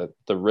papers, that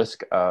the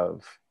risk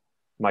of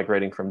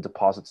migrating from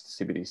deposits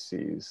to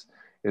CBDCs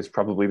is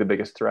probably the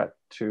biggest threat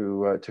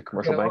to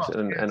commercial banks,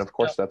 and of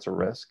course that's a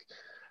risk.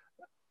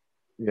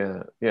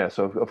 Yeah.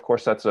 So of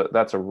course that's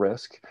a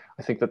risk.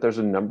 I think that there's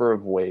a number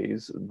of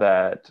ways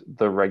that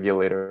the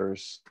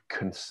regulators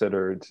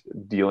considered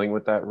dealing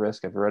with that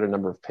risk. I've read a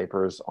number of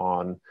papers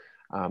on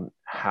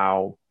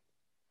how,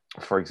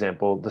 for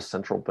example, the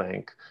central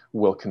bank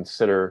will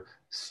consider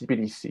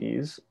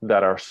CBDCs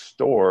that are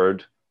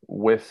stored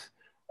with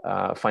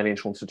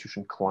financial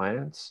institution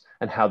clients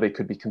and how they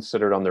could be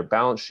considered on their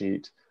balance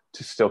sheet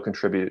to still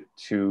contribute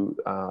to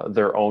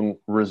their own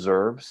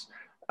reserves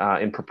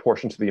in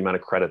proportion to the amount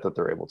of credit that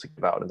they're able to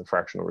give out in the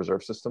fractional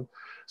reserve system.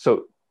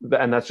 So,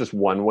 and that's just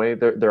one way.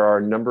 There are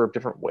a number of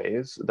different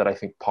ways that I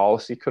think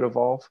policy could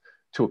evolve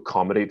to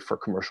accommodate for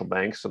commercial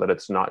banks, so that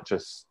it's not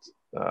just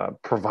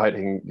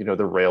providing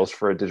the rails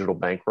for a digital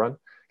bank run,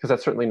 because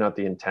that's certainly not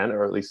the intent,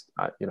 or at least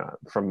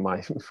from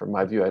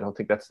my view, I don't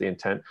think that's the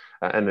intent,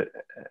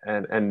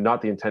 and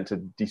not the intent to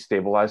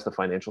destabilize the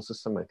financial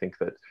system. I think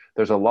that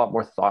there's a lot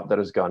more thought that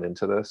has gone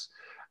into this.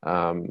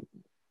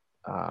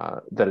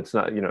 That it's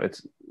not,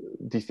 it's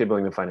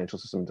destabilizing the financial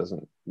system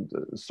doesn't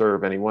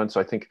serve anyone. So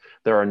I think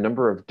there are a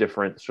number of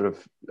different sort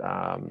of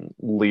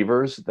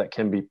levers that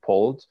can be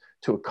pulled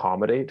to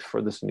accommodate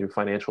for this new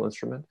financial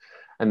instrument.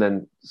 And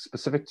then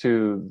specific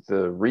to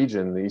the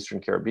region, the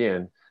Eastern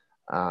Caribbean,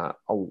 a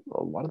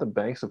lot of the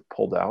banks have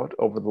pulled out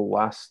over the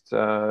last,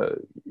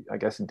 I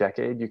guess,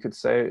 decade, you could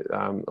say.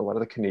 A lot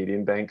of the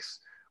Canadian banks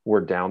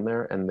were down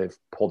there and they've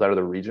pulled out of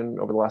the region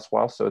over the last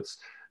while. So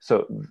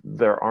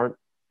there aren't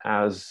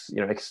as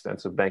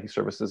extensive banking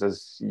services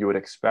as you would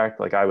expect,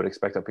 like I would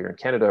expect up here in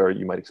Canada, or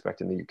you might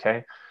expect in the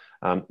UK.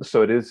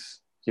 So it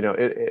is,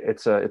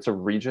 it's a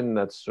region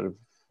that's sort of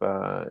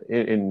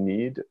in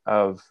need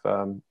of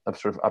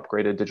sort of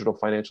upgraded digital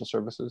financial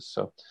services.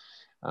 So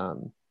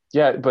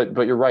yeah, but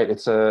you're right.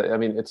 It's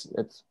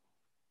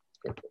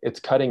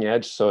cutting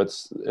edge. So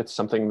it's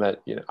something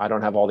that I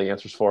don't have all the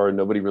answers for, and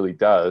nobody really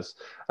does.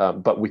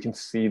 But we can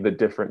see the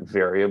different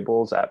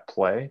variables at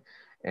play,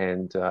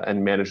 and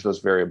manage those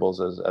variables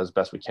as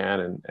best we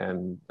can,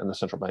 and the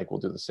central bank will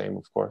do the same,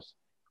 of course.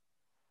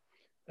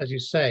 As you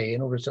say,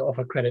 in order to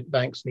offer credit,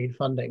 banks need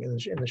funding in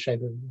the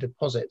shape of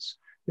deposits.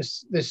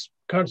 This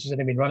currency has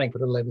only been running for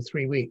a little over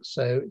 3 weeks,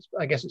 so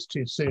I guess it's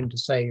too soon to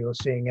say you're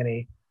seeing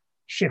any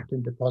shift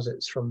in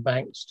deposits from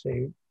banks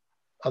to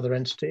other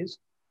entities.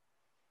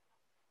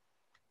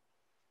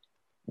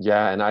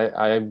 Yeah, and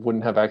I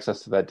wouldn't have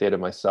access to that data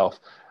myself.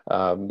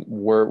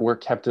 We're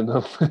kept in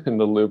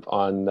the loop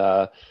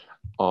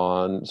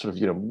on sort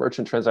of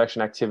merchant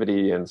transaction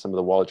activity and some of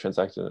the wallet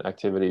transaction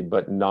activity,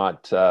 but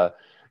not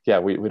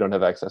we don't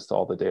have access to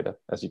all the data,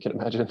 as you can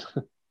imagine.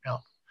 Yeah.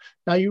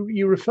 Now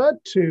you referred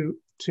to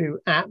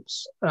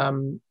apps,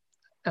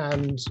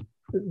 and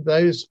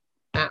those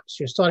apps,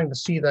 you're starting to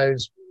see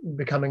those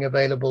becoming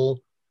available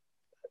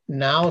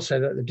now, so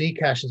that the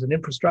DCash is an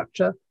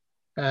infrastructure,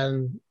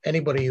 and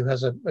anybody who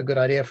has a good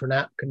idea for an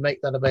app can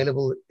make that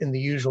available in the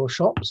usual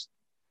shops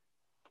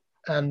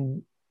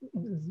and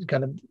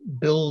kind of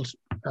build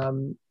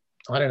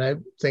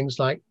things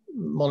like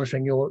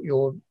monitoring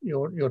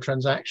your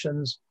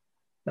transactions,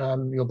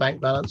 your bank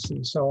balance,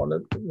 and so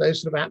on.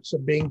 Those sort of apps are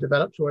being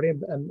developed already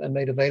and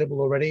made available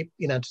already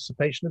in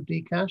anticipation of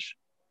DCash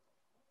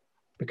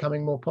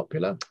becoming more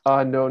popular?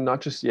 No, not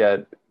just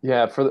yet.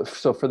 Yeah, for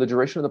the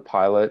duration of the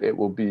pilot, it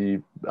will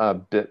be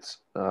Bit's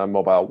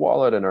mobile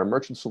wallet and our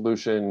merchant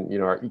solution,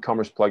 our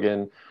e-commerce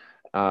plugin,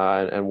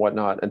 and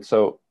whatnot. And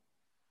so,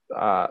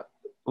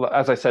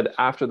 as I said,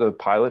 after the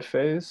pilot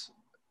phase,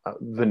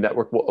 the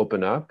network will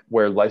open up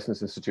where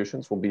licensed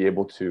institutions will be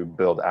able to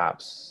build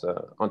apps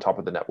on top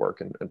of the network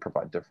and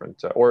provide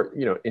different, or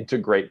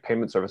integrate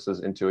payment services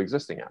into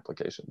existing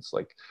applications.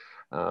 Like,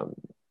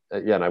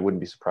 and I wouldn't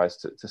be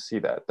surprised to see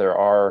that there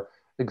are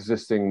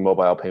existing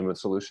mobile payment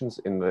solutions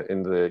in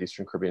the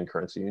Eastern Caribbean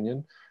Currency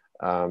Union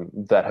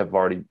that have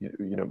already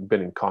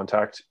been in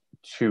contact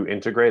to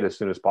integrate as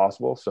soon as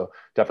possible. So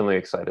definitely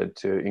excited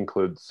to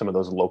include some of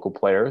those local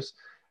players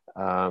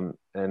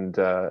and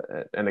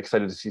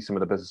excited to see some of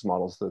the business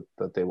models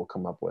that they will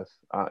come up with.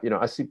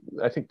 I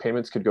think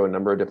payments could go a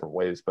number of different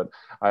ways, but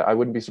I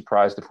wouldn't be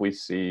surprised if we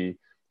see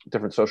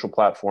different social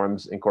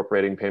platforms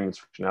incorporating payments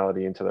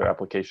functionality into their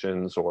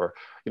applications, or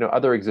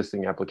other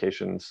existing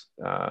applications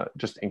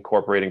just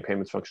incorporating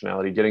payments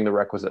functionality, getting the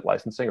requisite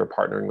licensing, or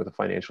partnering with a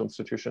financial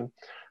institution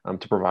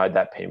to provide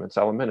that payments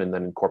element, and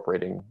then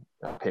incorporating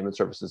payment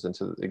services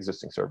into the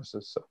existing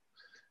services. So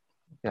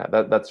yeah,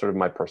 that's sort of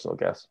my personal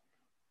guess.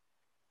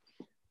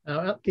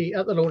 Now, at the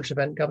launch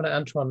event, Governor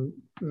Antoine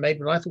made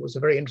what I thought was a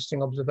very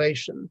interesting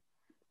observation,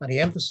 and he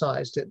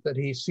emphasized it, that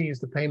he sees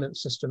the payment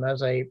system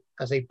as a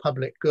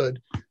public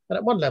good. And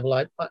at one level,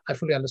 I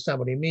fully understand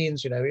what he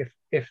means.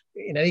 If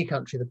in any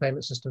country the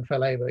payment system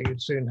fell over,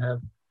 you'd soon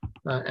have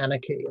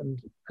anarchy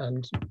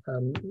and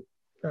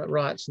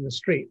riots in the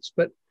streets.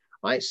 But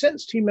I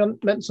sensed he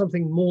meant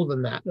something more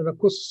than that. And of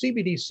course,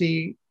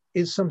 CBDC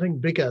is something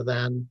bigger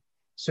than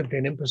simply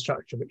an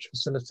infrastructure which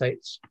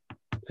facilitates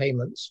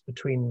payments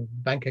between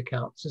bank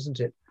accounts, isn't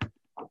it?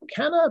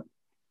 Can a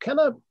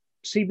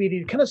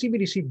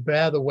CBDC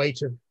bear the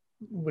weight of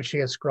which he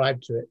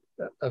ascribed to it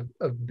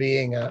of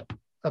being a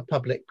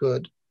public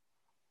good?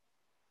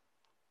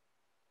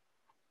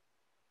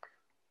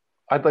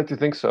 I'd like to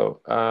think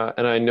so,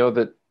 and I know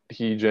that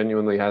he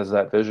genuinely has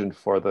that vision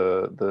for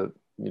the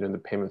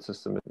payment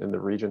system in the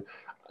region.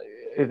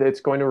 It's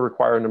going to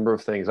require a number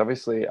of things.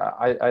 Obviously,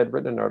 I had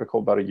written an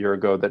article about a year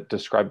ago that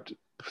described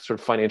sort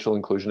of financial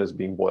inclusion as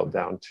being boiled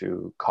down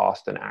to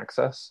cost and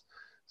access.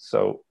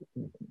 So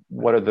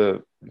what are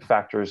the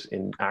factors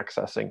in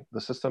accessing the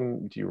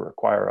system? Do you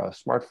require a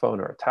smartphone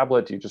or a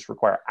tablet? Do you just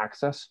require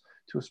access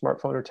to a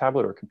smartphone or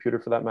tablet, or a computer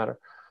for that matter,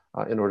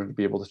 in order to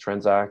be able to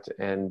transact?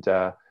 And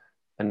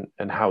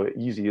how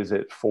easy is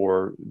it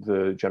for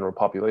the general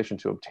population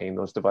to obtain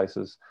those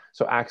devices?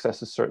 So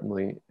access is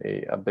certainly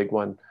a big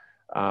one.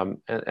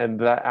 And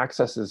that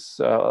access is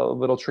a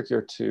little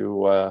trickier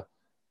to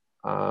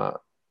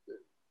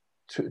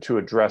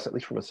address, at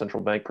least from a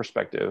central bank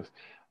perspective.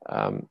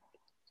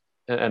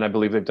 And I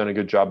believe they've done a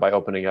good job by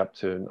opening up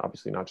to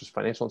obviously not just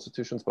financial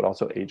institutions, but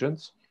also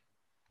agents,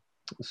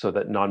 so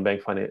that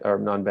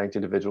non-banked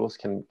individuals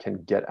can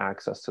get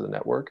access to the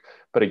network.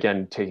 But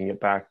again, taking it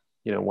back,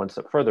 one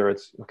step further,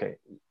 it's okay,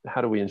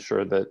 how do we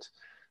ensure that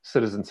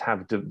citizens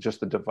have just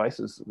the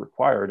devices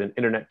required and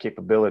internet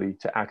capability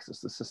to access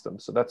the system?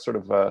 So that's sort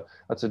of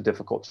that's a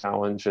difficult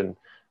challenge, and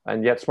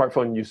yet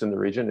smartphone use in the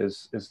region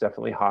is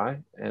definitely high,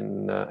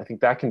 and I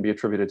think that can be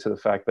attributed to the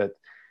fact that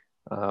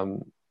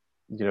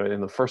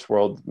in the first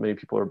world, many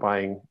people are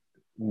buying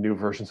new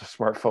versions of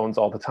smartphones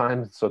all the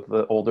time, so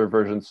the older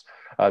versions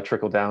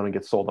trickle down and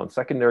get sold on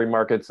secondary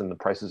markets, and the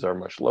prices are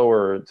much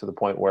lower, to the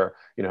point where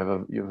you have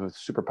a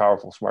super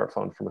powerful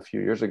smartphone from a few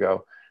years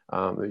ago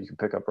that you can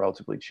pick up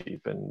relatively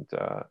cheap, and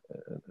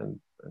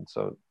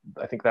so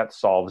I think that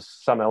solves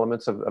some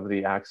elements of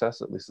the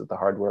access, at least at the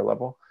hardware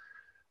level.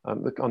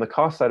 On the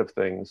cost side of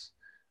things,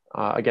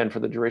 again, for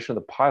the duration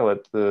of the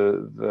pilot,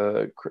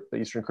 the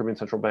Eastern Caribbean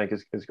Central Bank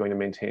is going to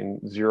maintain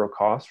zero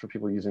cost for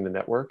people using the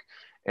network.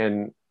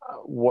 And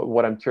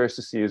what I'm curious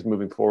to see is,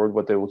 moving forward,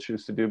 what they will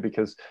choose to do,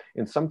 because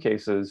in some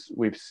cases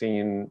we've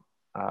seen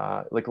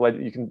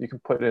you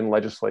can put in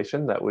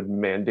legislation that would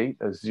mandate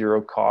a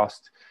zero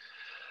cost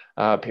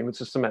payment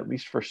system, at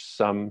least for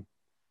some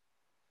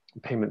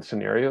payment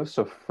scenarios.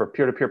 So for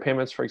peer-to-peer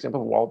payments, for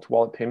example,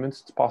 wallet-to-wallet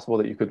payments, it's possible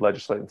that you could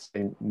legislate and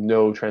say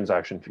no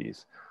transaction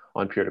fees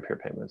on peer-to-peer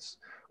payments,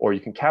 or you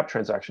can cap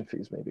transaction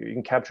fees. Maybe you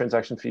can cap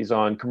transaction fees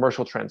on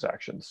commercial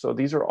transactions. So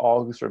these are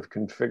all sort of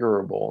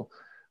configurable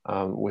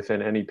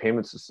within any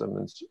payment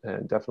system,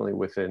 and definitely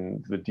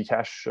within the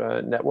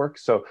DCash network.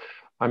 So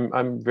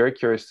I'm very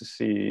curious to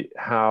see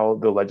how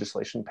the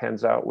legislation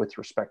pans out with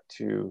respect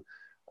to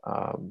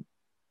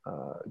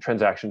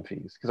transaction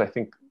fees, because I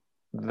think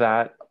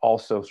that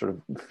also sort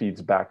of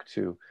feeds back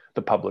to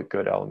the public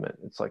good element.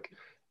 It's like,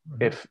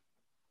 if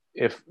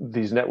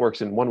these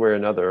networks in one way or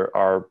another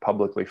are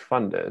publicly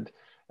funded,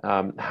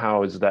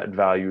 how is that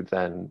value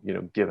then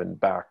given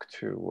back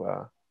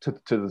to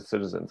the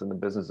citizens and the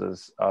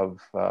businesses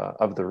of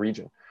the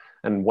region?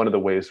 And one of the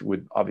ways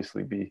would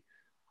obviously be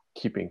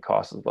keeping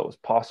costs as low as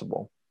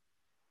possible,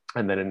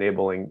 and then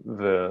enabling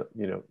the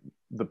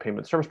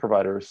payment service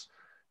providers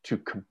to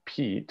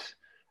compete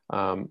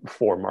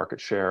for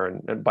market share,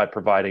 and by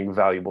providing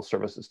valuable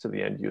services to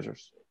the end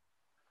users.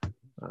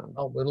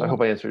 So I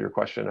hope I answered your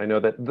question. I know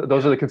that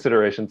those are the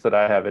considerations that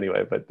I have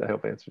anyway, but I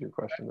hope I answered your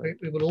question.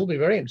 We will all be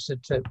very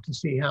interested to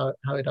see how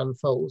it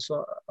unfolds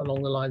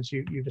along the lines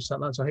you just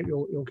outlined. So I hope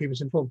you'll keep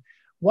us informed.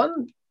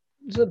 One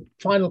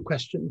final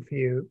question for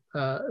you,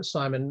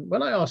 Simon.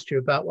 When I asked you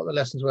about what the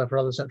lessons were for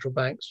other central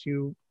banks,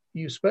 you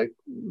spoke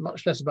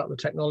much less about the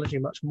technology,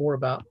 much more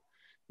about,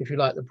 if you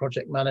like, the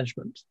project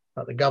management,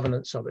 about the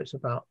governance of it,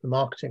 about the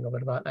marketing of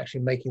it, about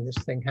actually making this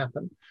thing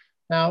happen.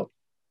 Now,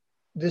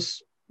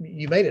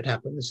 you made it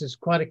happen. This is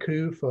quite a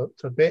coup for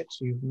BIT.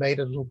 You've made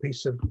a little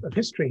piece of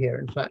history here.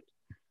 In fact,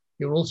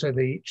 you're also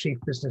the Chief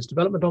Business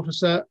Development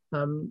Officer.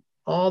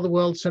 Are the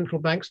world's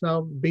central banks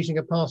now beating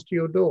a path to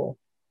your door?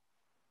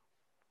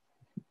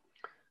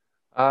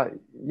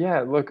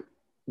 Yeah, look,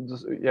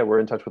 yeah, we're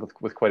in touch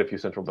with quite a few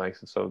central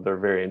banks, and so they're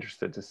very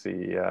interested to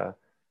see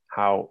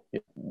how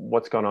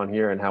what's going on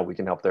here and how we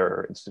can help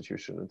their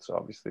institution. And so,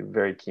 obviously,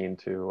 very keen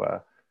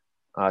to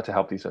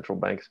help these central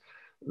banks.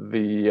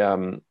 The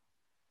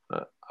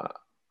uh,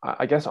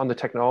 I guess on the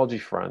technology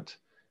front,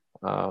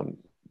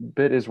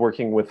 BIT is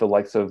working with the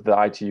likes of the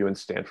ITU and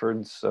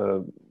Stanford's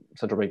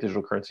Central Bank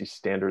Digital Currency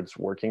Standards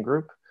Working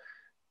Group.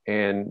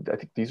 And I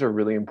think these are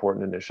really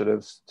important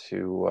initiatives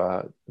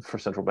for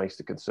central banks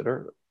to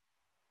consider,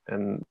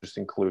 and just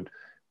include,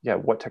 yeah,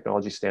 what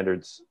technology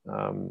standards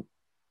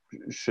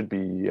should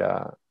be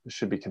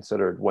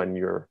considered when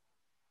you're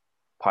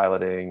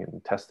piloting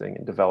and testing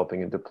and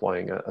developing and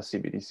deploying a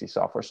CBDC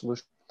software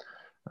solution.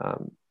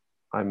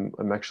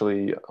 I'm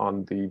actually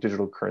on the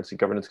Digital Currency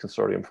Governance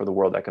Consortium for the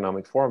World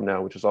Economic Forum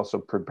now, which is also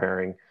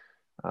preparing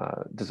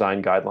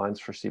design guidelines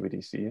for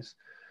CBDCs.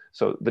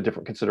 So the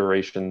different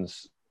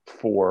considerations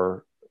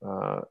for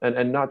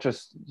and not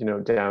just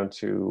down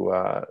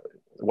to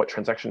what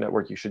transaction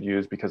network you should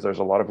use, because there's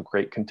a lot of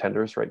great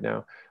contenders right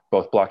now,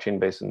 both blockchain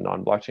based and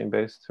non-blockchain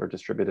based, or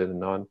distributed and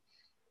non.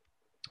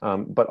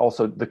 But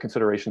also the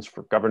considerations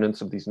for governance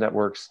of these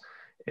networks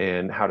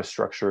and how to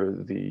structure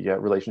the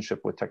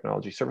relationship with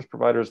technology service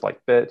providers like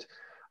BIT.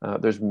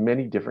 There's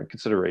many different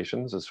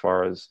considerations as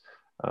far as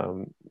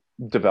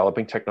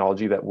developing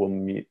technology that will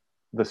meet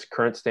this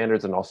current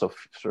standards and also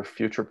sort of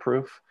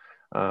future-proof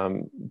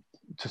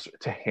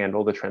to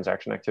handle the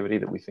transaction activity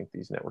that we think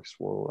these networks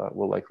will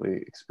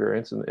likely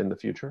experience in the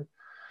future.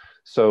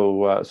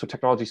 So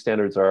technology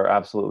standards are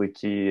absolutely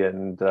key,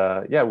 and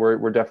yeah,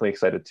 we're definitely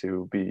excited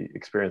to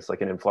experience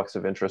like an influx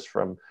of interest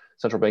from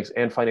central banks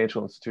and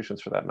financial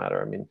institutions, for that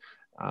matter. I mean,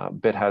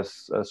 BIT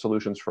has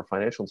solutions for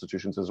financial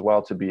institutions as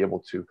well to be able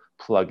to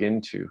plug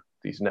into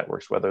these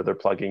networks, whether they're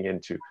plugging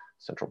into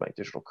central bank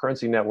digital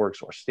currency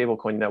networks or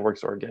stablecoin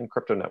networks, or again,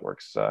 crypto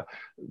networks.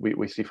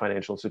 We see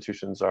financial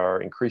institutions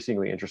are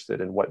increasingly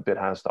interested in what BIT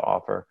has to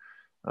offer,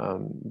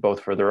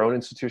 both for their own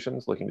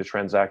institutions looking to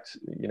transact,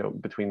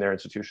 between their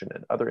institution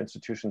and other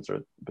institutions, or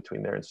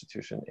between their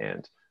institution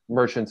and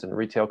merchants and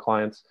retail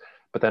clients,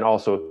 but then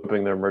also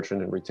doing their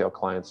merchant and retail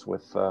clients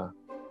with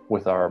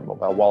our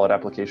mobile wallet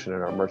application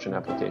and our merchant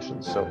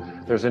applications. So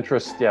there's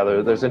interest,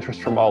 there's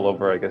interest from all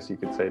over, I guess you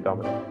could say,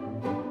 Dominic.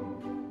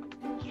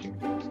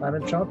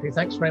 Simon Sharkey,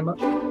 thanks very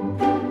much.